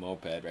seg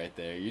moped right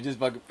there. You just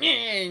fucking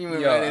you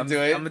went Yo, right I'm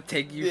into it. gonna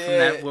take you from Yeah.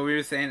 that what we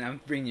were saying.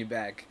 I'm bringing you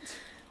back.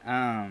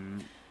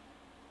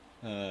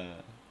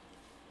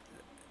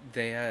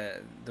 The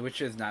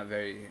Witcher is not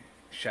very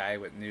shy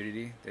with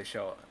nudity. They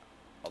show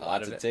a lot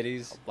Lots of of it.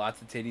 titties.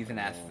 Lots of titties and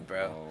asses,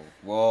 bro.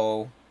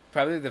 Whoa.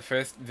 Probably the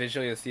first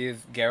visual you'll see is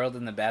Geralt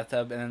in the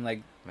bathtub, and then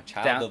like I'm a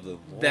child down, of the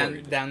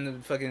Lord. down the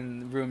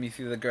fucking room, you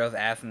see the girl's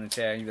ass in the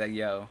chair, and you're like,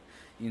 "Yo,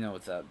 you know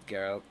what's up,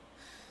 Geralt."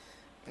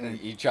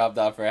 You chopped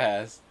off her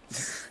ass.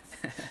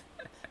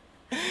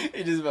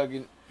 You just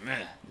fucking.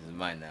 This is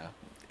mine now.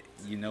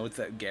 You know what's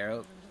up,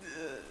 Geralt.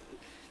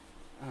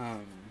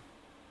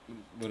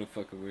 What a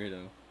fucking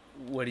weirdo.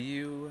 What do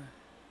you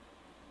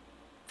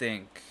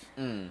think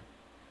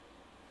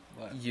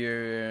What?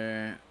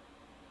 your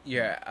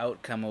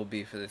outcome will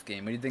be for this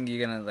game? What do you think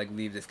you're gonna like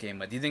leave this game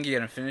with? Do you think you're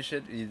gonna finish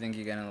it? Or do you think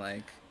you're gonna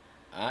like?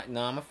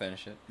 No, I'm gonna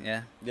finish it.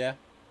 Yeah, Yeah.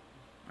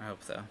 I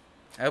hope so.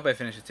 I hope I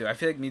finish it too. I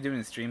feel like me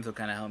doing streams will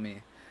kind of help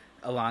me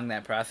along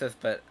that process,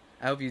 but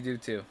I hope you do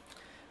too.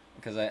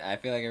 Because I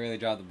feel like I really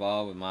dropped the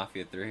ball with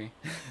Mafia 3.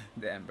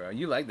 Damn, bro,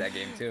 you like that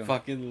game too.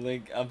 Fucking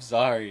Link, I'm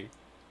sorry.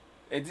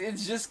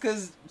 It's just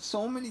because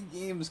so many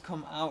games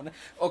come out.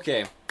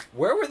 Okay,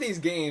 where were these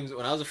games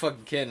when I was a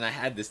fucking kid and I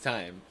had this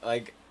time?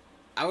 Like,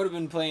 I would have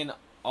been playing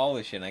all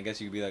this shit, and I guess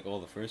you could be like, all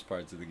the first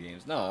parts of the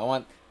games. No, I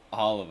want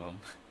all of them.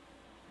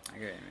 I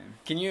get it, man.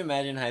 Can you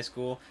imagine high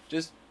school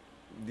just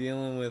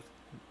dealing with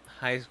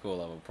high school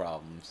level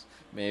problems?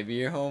 Maybe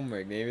your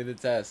homework, maybe the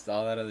test,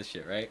 all that other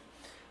shit, right?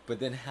 But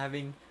then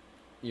having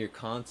your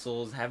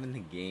consoles, having the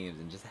games,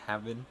 and just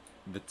having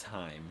the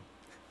time.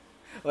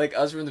 Like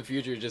us from the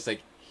future, just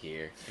like,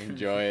 here,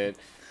 enjoy it,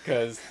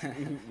 because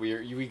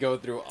we go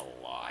through a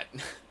lot.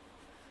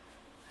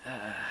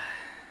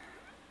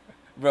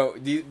 Bro,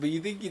 but you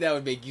think that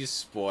would make you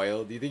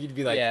spoiled? Do you think you'd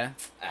be like, yeah,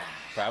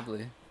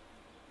 probably.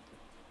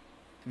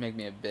 Make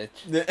me a bitch.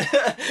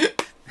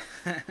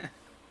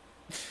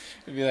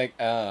 It'd be like,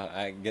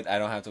 I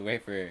don't have to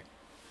wait for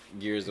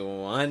Gears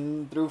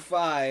 1 through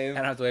 5. I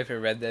don't have to wait for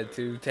Red Dead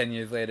 2 10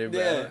 years later, bro.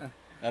 Yeah.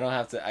 I don't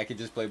have to. I could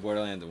just play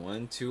Borderlands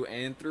 1, 2,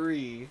 and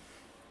 3.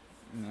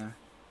 No.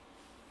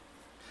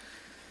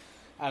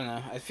 I don't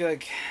know. I feel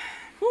like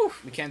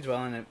we can't dwell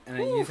on it, and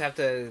then you just have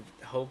to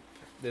hope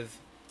there's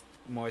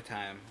more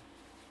time.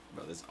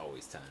 Bro, there's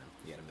always time.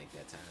 You gotta make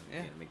that time. Yeah.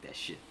 You gotta make that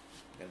shit.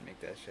 You gotta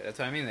make that shit. That's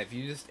what I mean. If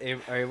you just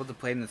are able to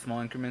play in the small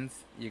increments,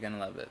 you're gonna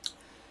love it.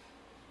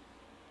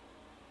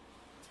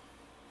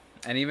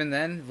 And even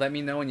then, let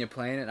me know when you're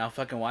playing it, and I'll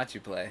fucking watch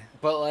you play.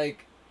 But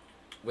like,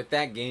 with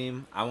that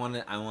game, I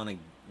wanna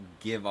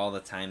give all the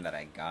time that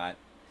I got.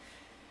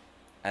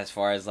 As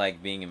far as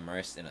like being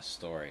immersed in a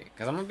story,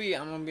 because I'm gonna be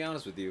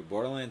honest with you.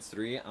 Borderlands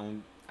 3,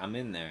 I'm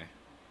in there.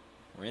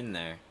 We're in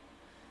there.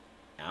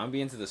 And I'm gonna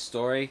be into the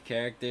story,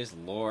 characters,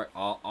 lore,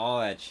 all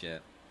that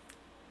shit.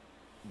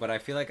 But I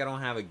feel like I don't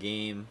have a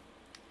game.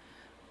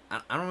 I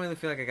don't really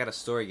feel like I got a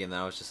story game that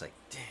I was just like,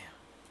 damn.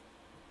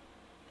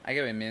 I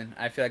get what you mean.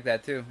 I feel like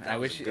that too. That I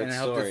was wish, a good and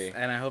story.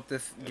 I hope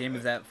this game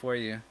is that for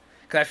you.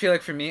 Cause I feel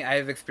like for me,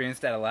 I've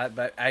experienced that a lot,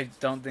 but I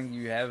don't think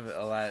you have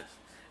a lot,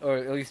 or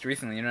at least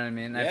recently. You know what I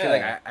mean? I feel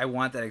like Yeah. I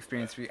want that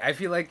experience for you. I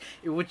feel like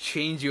it would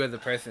change you as a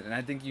person, and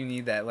I think you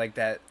need that, like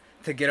that,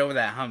 to get over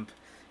that hump.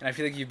 And I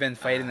feel like you've been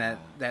fighting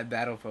that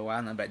battle for a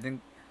while now. But I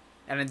think,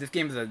 and then this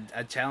game is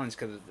a challenge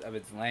because of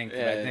its length.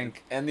 But I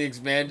think and the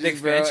expansions, the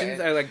expansions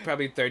bro, are like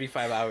probably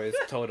 35 hours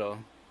total.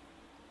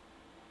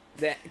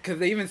 Because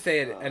they even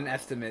say an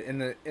estimate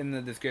in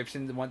the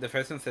description. The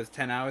first one says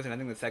 10 hours, and I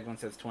think the second one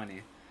says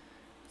 20.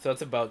 So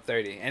it's about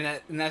 30,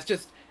 and that's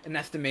just an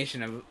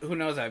estimation of who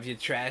knows if you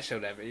trash or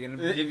whatever. You're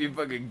gonna If you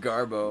fucking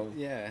garbo.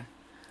 yeah.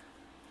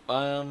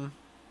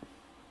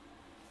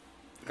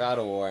 God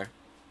of War.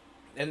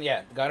 And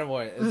yeah, God of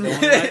War is the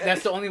only one,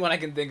 that's the only one I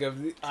can think of,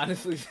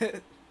 honestly.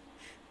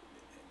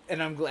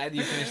 And I'm glad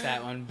you finished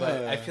that one,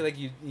 but I feel like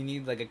you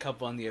need like a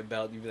couple under your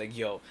belt. You'd be like,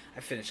 yo, I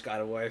finished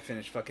God of War, I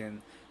finished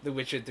fucking The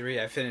Witcher 3,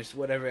 I finished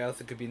whatever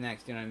else it could be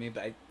next, you know what I mean?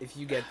 But if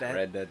you get that...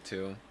 Red Dead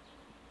 2.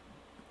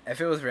 If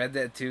it was Red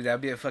Dead 2,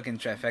 that'd be a fucking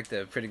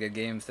trifecta of pretty good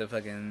games to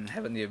fucking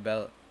have under your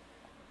belt.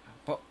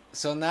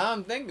 So now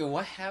I'm thinking,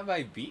 what have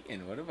I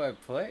beaten? What have I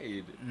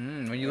played?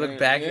 When you look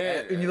back,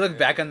 when you look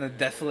back on the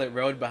desolate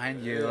road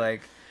behind you,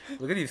 like,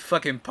 look at these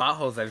fucking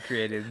potholes I've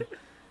created.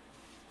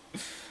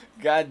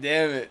 God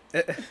damn it!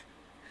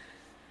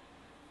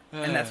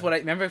 And that's what I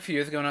remember a few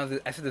years ago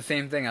when I said the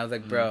same thing. I was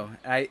like, bro,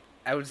 I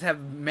would just have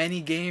many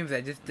games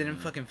I just didn't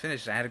fucking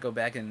finish. I had to go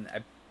back and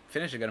I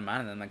finished a good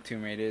amount of them, like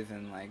Tomb Raiders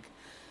and like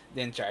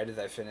the Uncharted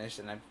I finished,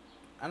 and I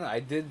don't know. I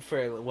did for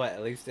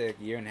at least a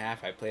year and a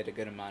half. I played a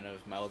good amount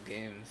of my old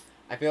games.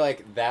 I feel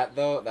like that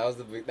though. That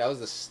was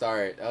the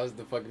start. That was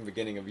the fucking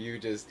beginning of you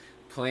just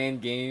playing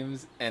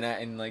games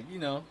and like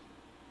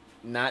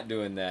not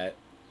doing that,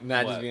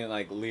 not just being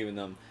like leaving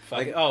them. Fuck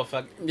like it. Oh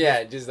fuck.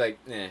 Yeah, just like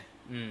eh.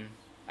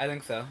 I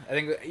think so. I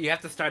think you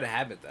have to start a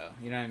habit though.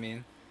 You know what I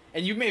mean?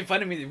 And you made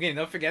fun of me at the beginning.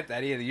 Don't forget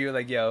that either. You're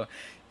like, yo,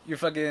 you're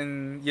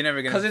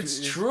never gonna. Cause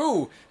it's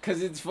true.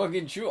 Cause it's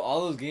fucking true.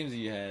 All those games that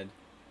you had,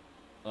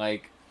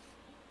 like.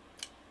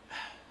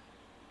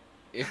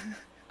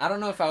 I don't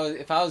know if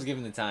I was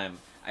given the time,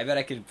 I bet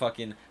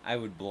I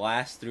would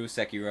blast through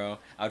Sekiro.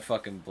 I would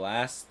fucking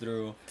blast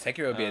through.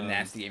 Sekiro would be a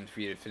nasty game for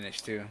you to finish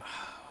too.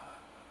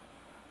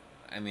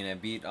 I mean, I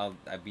beat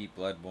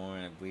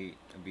Bloodborne. I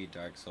beat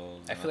Dark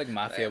Souls. I feel like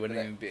Mafia wouldn't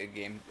even be a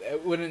game.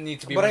 It wouldn't need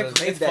to be. But one I of those,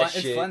 played it's that fun,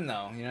 shit. It's fun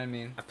though. You know what I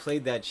mean? I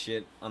played that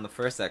shit on the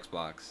first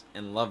Xbox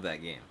and loved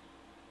that game.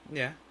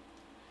 Yeah.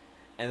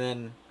 And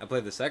then I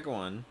played the second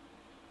one,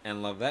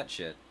 and loved that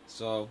shit.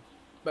 So.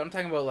 But I'm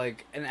talking about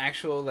like an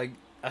actual like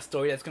a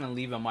story that's gonna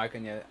leave a mark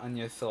on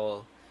your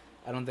soul.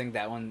 I don't think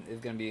that one is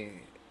gonna be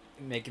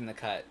making the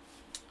cut.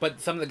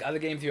 But some of the other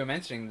games you were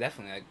mentioning,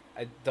 definitely. Like,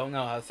 I don't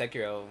know how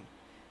Sekiro,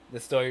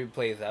 the story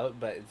plays out,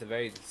 but it's a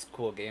very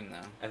cool game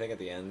though. I think at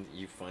the end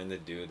you find the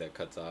dude that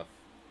cuts off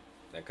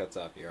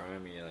your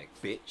arm, and you're like,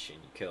 bitch,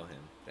 and you kill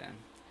him. Damn.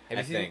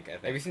 I think.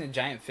 Have you seen a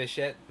giant fish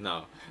yet?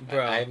 No,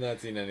 bro. I have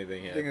not seen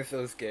anything yet. I think it's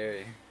so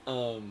scary.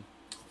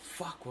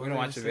 Fuck. We're gonna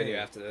watch a video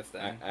after this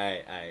then.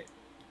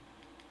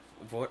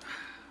 What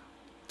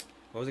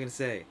was I gonna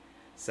say?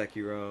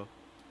 Sekiro.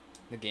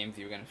 The games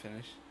you were gonna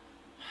finish,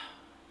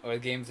 or the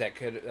games that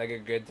are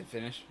good to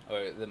finish,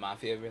 or the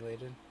Mafia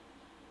related.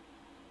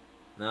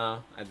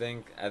 No, I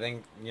think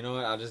you know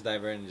what? I'll just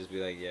divert and just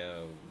be like,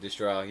 yo,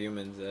 destroy all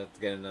humans. Let's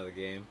get another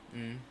game.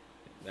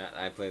 That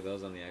I played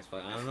those on the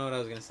Xbox. I don't know what I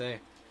was gonna say.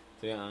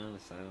 To be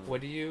honest, I don't.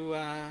 What do you?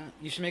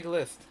 You should make a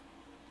list.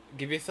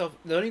 Don't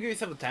even give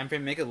yourself a time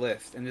frame. Make a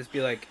list and just be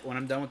like, when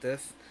I'm done with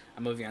this,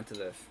 I'm moving on to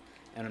this,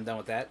 and when I'm done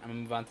with that, I'm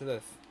gonna move on to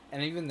this.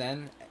 And even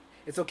then,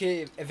 it's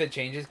okay if it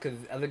changes because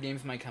other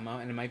games might come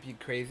out and it might be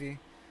crazy.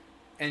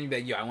 And you'd be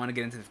like, yo, I want to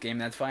get into this game.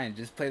 That's fine.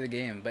 Just play the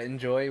game, but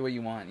enjoy what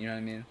you want. You know what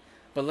I mean?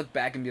 But look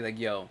back and be like,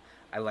 yo,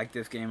 I like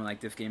this game, I like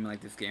this game, I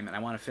like this game, and I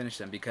want to finish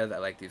them because I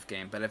like this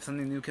game. But if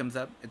something new comes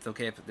up, it's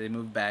okay if they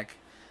move back,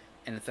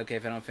 and it's okay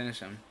if I don't finish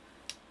them.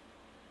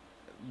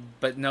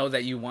 But know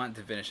that you want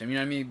to finish them. You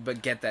know what I mean?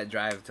 But get that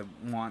drive to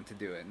want to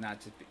do it,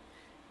 not just be...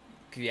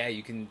 Cause yeah,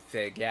 you can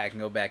say, yeah, I can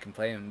go back and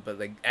play them, but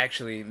like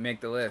actually make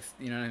the list.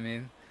 You know what I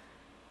mean?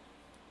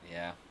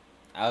 Yeah,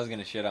 I was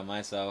gonna shit on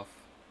myself.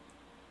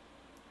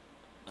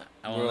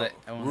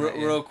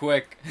 Real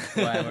quick.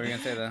 What were you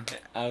gonna say though?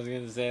 I was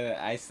gonna say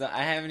that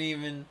I haven't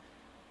even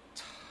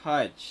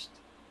touched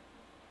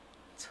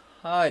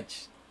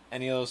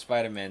any of those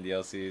Spider-Man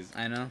DLCs.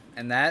 I know,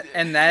 and that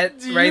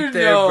right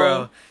there,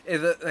 bro,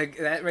 is like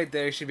that right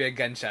there should be a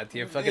gunshot to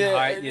your fucking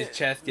heart, your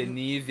chest, your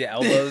knees, your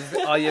elbows,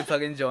 all your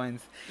fucking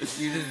joints.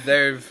 You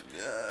deserve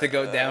to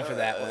go down for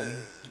that one.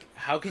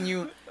 How can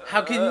you?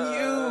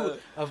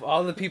 Of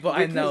all the people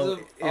I know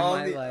in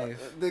my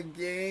life, the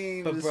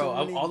game. But bro,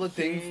 of all the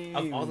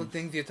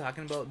things you're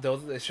talking about,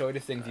 those are the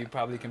shortest things you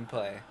probably can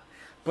play.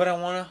 But I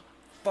wanna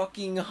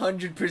fucking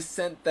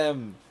 100%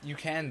 them. You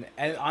can,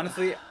 and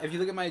honestly, if you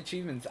look at my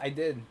achievements, I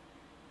did.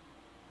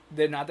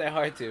 They're not that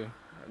hard to.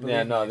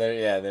 Yeah, no,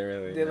 they're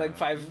really. They're like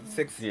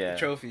 5-6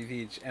 trophies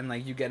each, and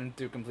like you get them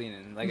through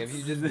completing. Like if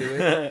you just do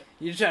it,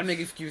 you're trying to make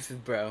excuses,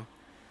 bro.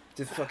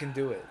 Just fucking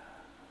do it.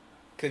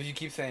 Because you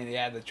keep saying,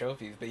 yeah, the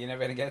trophies, but you're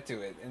never going to get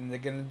to it. And they're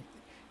going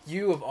to...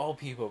 You, of all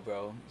people,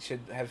 bro, should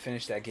have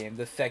finished that game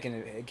the second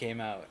it came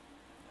out.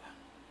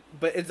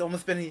 But it's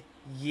almost been a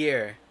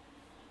year.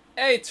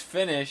 Hey, it's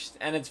finished,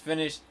 and it's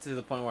finished to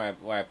the point where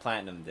I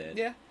platinumed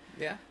it.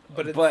 Yeah.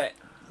 But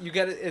you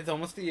get it. It's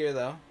almost a year,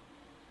 though.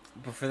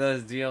 But for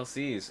those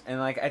DLCs,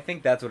 and like I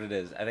think that's what it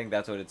is. I think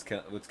that's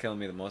what's killing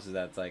me the most is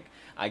that it's like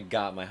I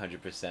got my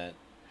 100%.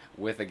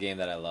 with a game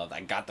that I loved.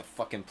 I got the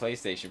fucking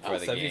PlayStation for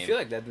the so game. if you feel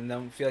like that, then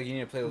don't feel like you need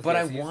to play those But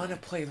DLCs. I want to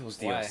play those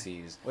Why?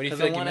 DLCs. What do you Because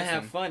feel I like want to you're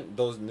have missing? fun.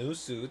 Those new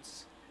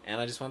suits. And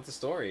I just want the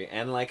story.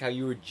 And like how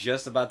you were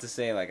just about to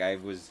say, like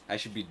I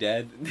should be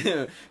dead.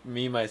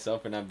 Me,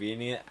 myself, for not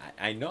being it.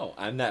 I know.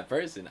 I'm that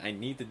person. I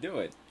need to do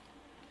it.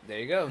 There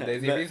you go.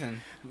 There's your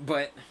reason.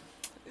 But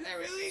is that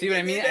really? See what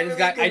I mean? is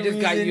that I just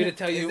got reason? you to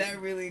tell you. Is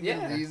that really a good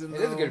Yeah, reason? it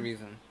is a good though?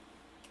 reason.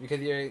 Because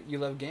you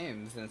love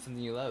games and it's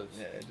something you love.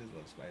 Yeah, I just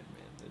love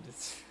Spider-Man.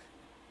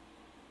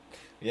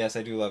 Yes,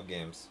 I do love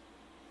games.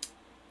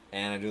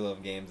 And I do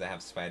love games that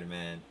have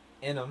Spider-Man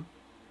in them.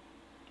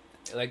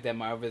 Like that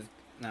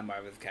not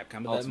Marvel's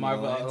Capcom, but that Ultimate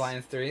Marvel Alliance.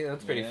 Alliance 3.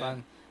 That's pretty Yeah.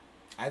 fun.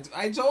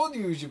 I told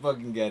you should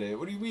fucking get it.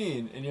 What do you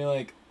mean? And you're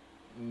like,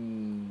 I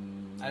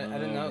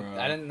didn't know. bro.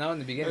 I didn't know in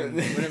the beginning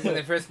when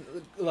they first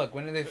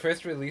when they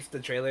first released the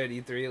trailer at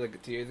E3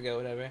 like 2 years ago,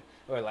 whatever,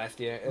 or last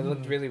year. It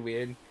looked really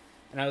weird,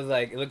 and I was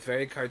like, it looked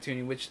very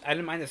cartoony, which I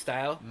didn't mind the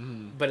style,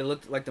 but it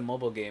looked like the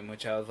mobile game,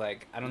 which I was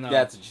like, I don't know.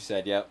 That's what you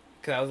said. Yep.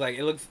 Because I was like,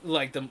 it looks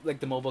like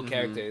the mobile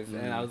characters,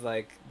 and I mhm. was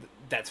like,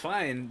 that's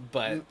fine,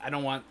 but I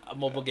don't want a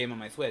mobile game on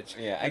my Switch.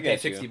 Yeah, I I pay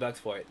get you. $60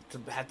 for it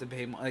to have to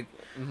pay more. Like,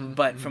 Mhm,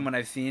 but mhm. from what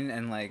I've seen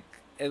and like,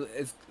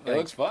 it's It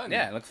looks fun.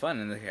 Yeah, it looks fun,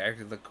 and the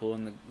characters look cool,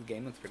 and the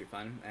game looks pretty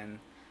fun, and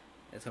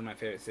it's one of my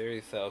favorite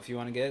series. So if you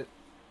want to get it,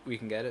 we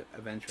can get it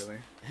eventually.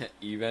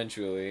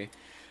 Eventually.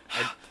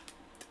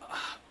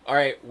 All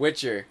right,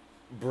 Witcher,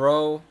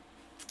 bro.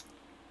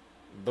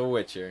 The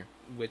Witcher.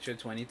 Witcher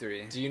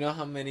 23. Do you know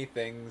how many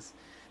things?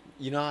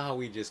 You know how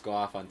we just go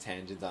off on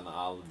tangents on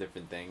all the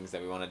different things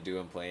that we want to do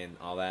and play and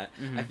all that?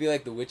 Mhm. I feel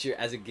like The Witcher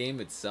as a game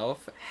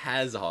itself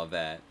has all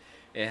that.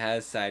 It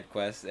has side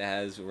quests, it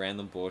has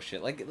random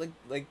bullshit, like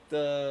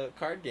the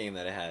card game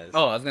that it has.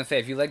 Oh, I was gonna say,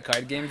 if you like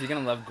card games, you're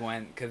gonna love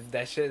Gwent, because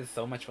that shit is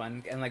so much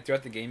fun, and like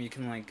throughout the game, you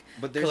can like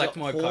but there's collect a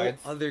more whole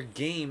cards. other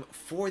game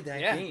for that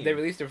Yeah, game. they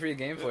released a free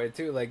game for it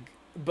too. Like,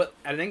 but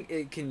I think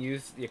it can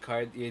use your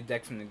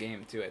deck from the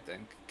game too. I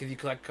think because you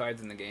collect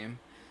cards in the game,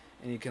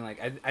 and you can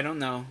like I don't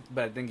know,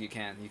 but I think you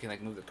can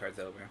like move the cards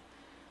over.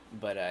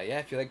 But yeah,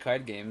 if you like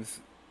card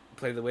games,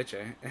 play The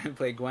Witcher and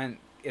play Gwent.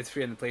 It's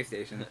free on the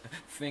PlayStation.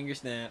 Finger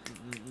snap.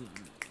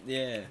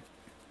 Yeah.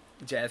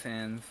 Jazz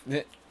hands.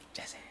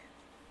 Jazz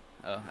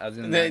Oh, I was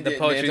doing No, the no,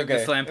 poetry, it's okay.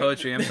 the slam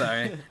poetry. I'm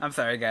sorry. I'm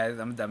sorry, guys.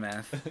 I'm a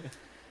dumbass.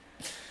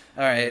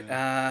 All right.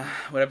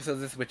 What episode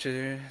is this?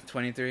 Witcher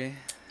 23.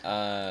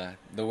 The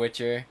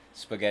Witcher,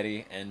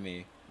 Spaghetti, and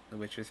Me. The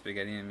Witcher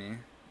Spaghetti and Me.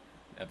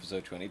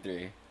 Episode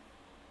 23.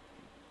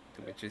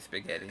 The Witcher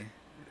Spaghetti.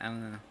 I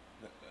don't know.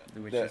 The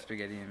Witcher The-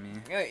 Spaghetti and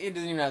Me. Yeah, it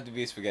doesn't even have to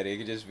be Spaghetti. It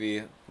could just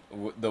be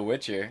The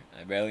Witcher.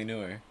 I barely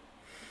knew her.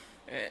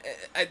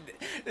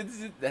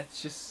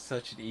 That's just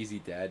such an easy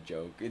dad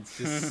joke. It's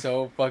just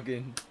so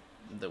fucking.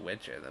 The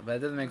Witcher, though. But it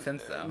doesn't make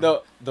sense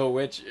though. The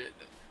Witcher.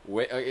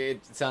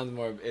 It sounds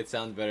more. It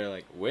sounds better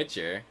like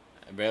Witcher.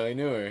 I barely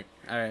knew her.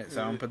 All right,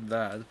 so I'm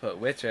gonna put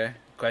Witcher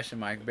question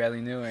mark.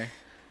 Barely knew her.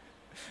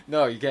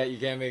 No, you can't. You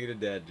can't make it a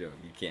dad joke.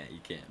 You can't. You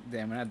can't.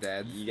 Damn, we're not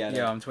dads. You gotta-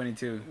 Yo, I'm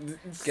 22.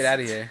 Get out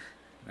of here.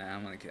 Nah,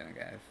 I'm only kidding,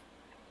 guys.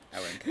 I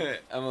wouldn't.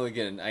 I'm only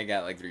kidding. I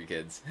got like 3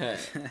 kids. A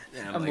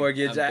like-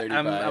 mortgage. I'm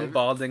 35.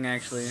 balding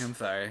actually. I'm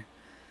sorry.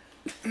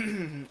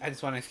 I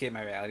just want to escape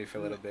my reality for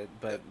a little bit,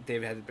 but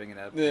David had to bring it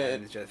up. Yeah.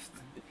 And it's just,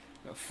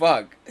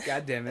 Fuck.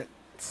 God damn it.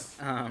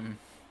 All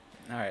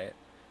right.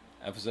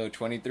 Episode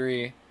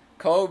 23.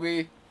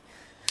 Kobe.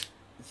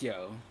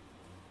 Yo,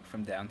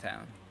 from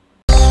downtown.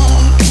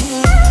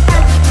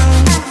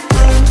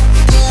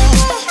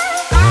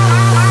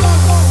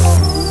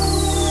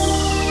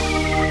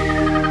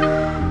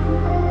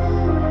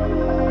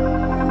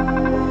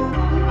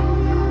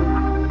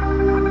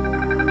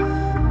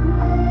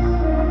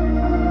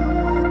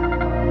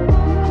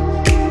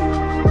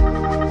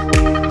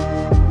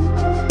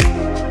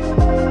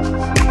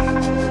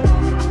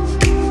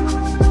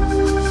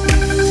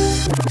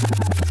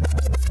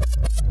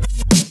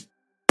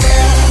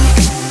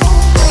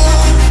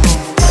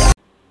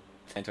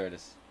 Giant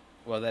tortoise.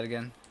 Well, that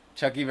again.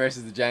 Chucky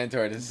versus the giant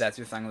tortoise. That's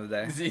your song of the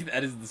day. See,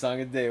 that is the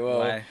song of the day. Whoa.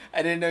 Why?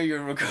 I didn't know you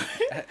were recording.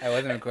 I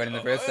wasn't recording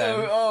the first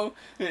time. Oh,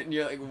 and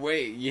you're like,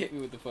 wait, you hit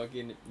me with the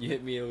fucking, you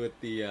hit me with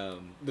the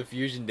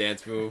fusion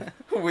dance move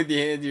with your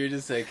hands. You're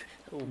just like,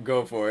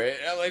 go for it.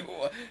 I'm like,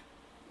 what?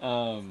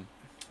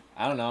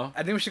 I don't know.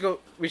 I think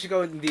we should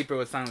go deeper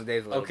with song of the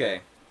days a little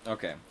Okay,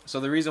 okay. So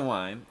the reason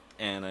why,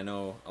 and I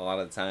know a lot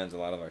of the times, a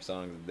lot of our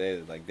songs of the day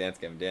is like Dance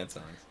Gavin Dance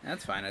songs. bit.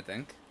 That's fine, I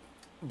think.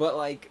 But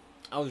like,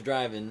 I was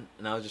driving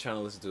and I was just trying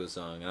to listen to a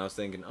song and I was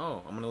thinking,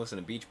 oh, I'm gonna listen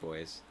to Beach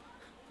Boys,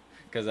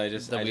 because I The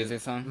Weezer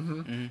just song.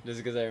 Mhm. Mhm. just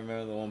because I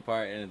remember the one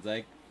part and it's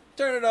like,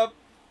 turn it up,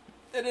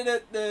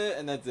 da-da-da-da,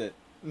 and that's it,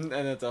 and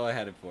that's all I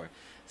had it for.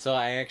 So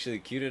I actually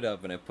queued it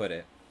up and I put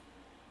it,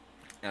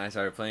 and I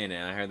started playing it.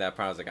 And I heard that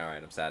part. I was like, all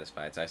right, I'm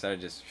satisfied. So I started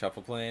just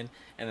shuffle playing,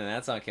 and then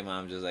that song came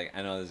on. I'm just like,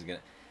 I know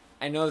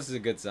this is a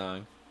good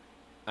song.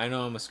 I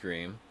know I'm gonna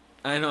scream.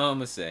 I know I'm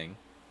gonna sing.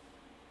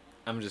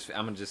 I'm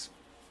gonna just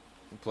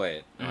play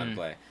it. Know how to Mhm.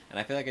 play. And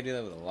I feel like I do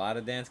that with a lot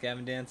of Dance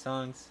Gavin Dance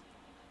songs.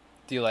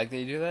 Do you like that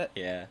you do that?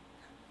 Yeah.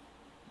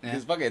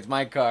 Because fuck it, it's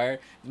my car,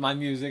 it's my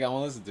music, I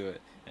want to listen to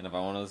it. And if I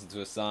want to listen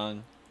to a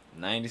song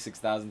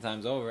 96,000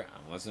 times over,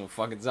 I'm listening to a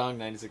fucking song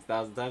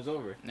 96,000 times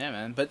over. Yeah,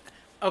 man. But,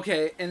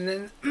 okay, and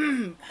then,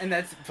 and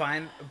that's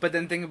fine. But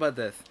then think about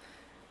this.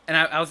 And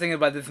I was thinking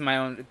about this in my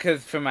own,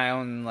 because for my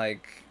own,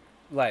 like,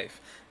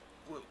 life.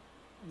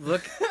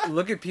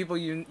 Look at people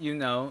you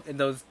know, and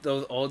those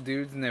old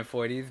dudes in their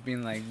 40s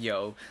being like,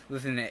 yo,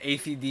 listen to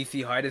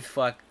AC/DC hard as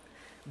fuck.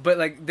 But,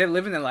 like, they're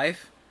living their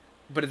life.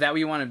 But is that what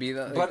you want to be,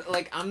 though? Like, but,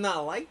 like, I'm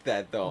not like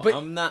that, though. But,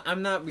 I'm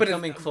not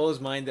becoming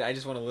closed-minded. I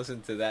just want to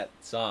listen to that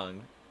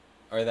song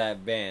or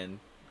that band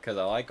because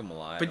I like them a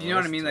lot. But you know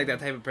what I mean? Like, that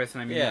type of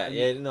person, I mean.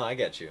 Yeah, no, I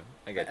get you.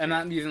 I'm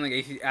not using,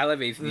 like, I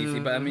love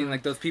AC/DC, but I mean,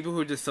 like, those people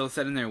who are just so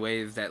set in their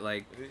ways that,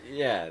 like...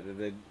 Yeah,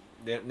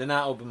 they're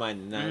not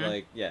open-minded. Not,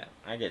 like, yeah,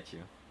 I get you.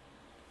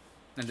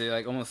 And they're,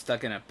 like, almost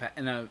stuck in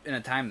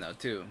a time, though,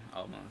 too,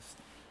 almost.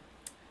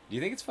 Do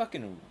you think it's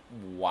fucking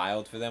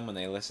wild for them when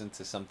they listen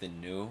to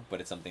something new, but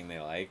it's something they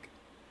like?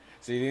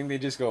 So you think they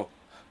just go...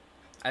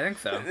 I think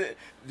so.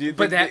 Do you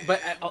but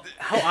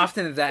how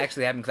often does that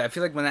actually happen? Because I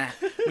feel like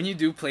when you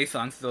do play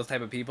songs to those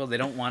type of people, they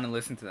don't want to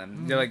listen to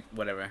them. They're like,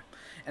 whatever.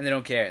 And they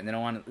don't care, and they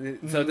don't want to...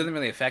 So it doesn't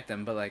really affect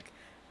them, but, like...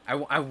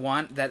 I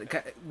want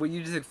that... What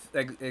you just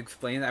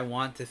explained, I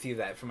want to see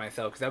that for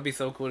myself, because that would be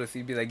so cool to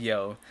see, be like,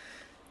 yo,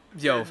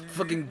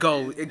 fucking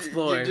go,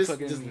 explore.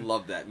 Just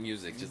love that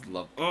music. Just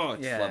love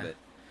love it.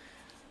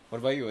 What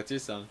about you? What's your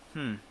song?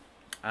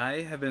 I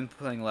have been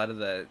playing a lot of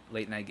the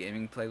late night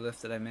gaming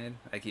playlist that I made.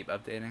 I keep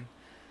updating.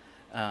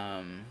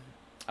 I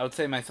would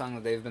say my song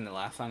of the day has been the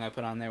last song I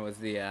put on there was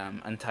the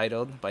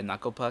Untitled by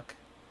Knucklepuck.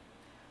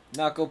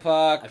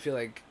 Knucklepuck. I feel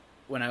like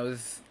when I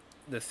was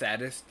the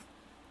saddest,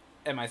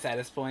 at my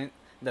saddest point,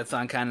 that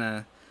song kind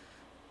of,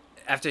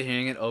 after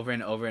hearing it over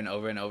and over and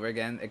over and over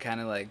again, it kind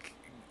of like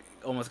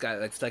almost got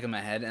like stuck in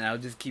my head, and I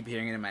would just keep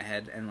hearing it in my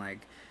head, and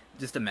like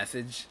just a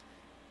message.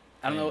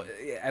 I don't know.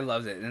 I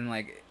loved it, and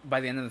like by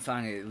the end of the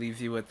song, it leaves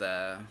you with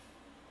I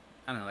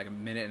don't know, like a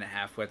minute and a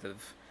half worth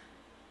of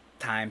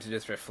time to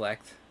just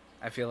reflect.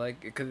 I feel like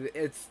because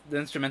it's the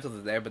instrumentals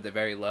are there, but they're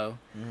very low,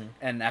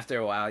 and after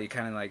a while, you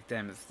kind of like,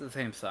 damn, it's the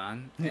same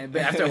song. But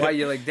after a while,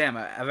 you're like, damn,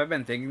 have I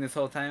been thinking this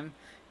whole time?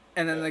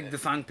 And then like the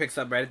song picks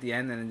up right at the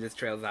end, and it just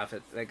trails off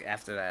it like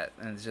after that,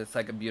 and it's just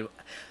like a beautiful.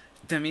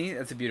 To me,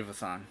 it's a beautiful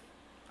song,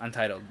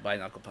 Untitled by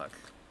Knucklepuck.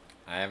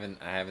 I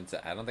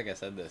don't think I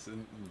said this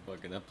in the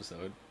fucking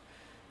episode.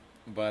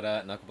 But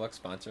Knucklepuck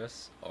sponsor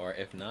us, or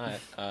if not,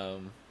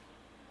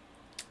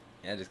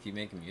 yeah, just keep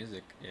making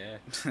music. Yeah,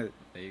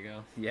 there you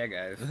go. Yeah,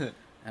 guys.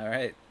 All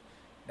right,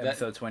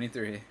 episode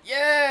 23.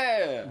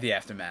 Yeah. The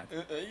Aftermath.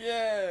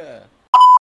 Yeah.